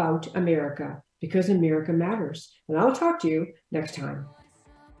about America, because America matters. And I'll talk to you next time.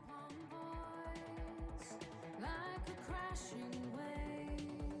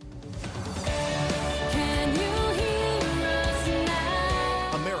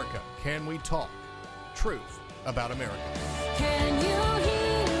 America Can We Talk? Truth about America. Can you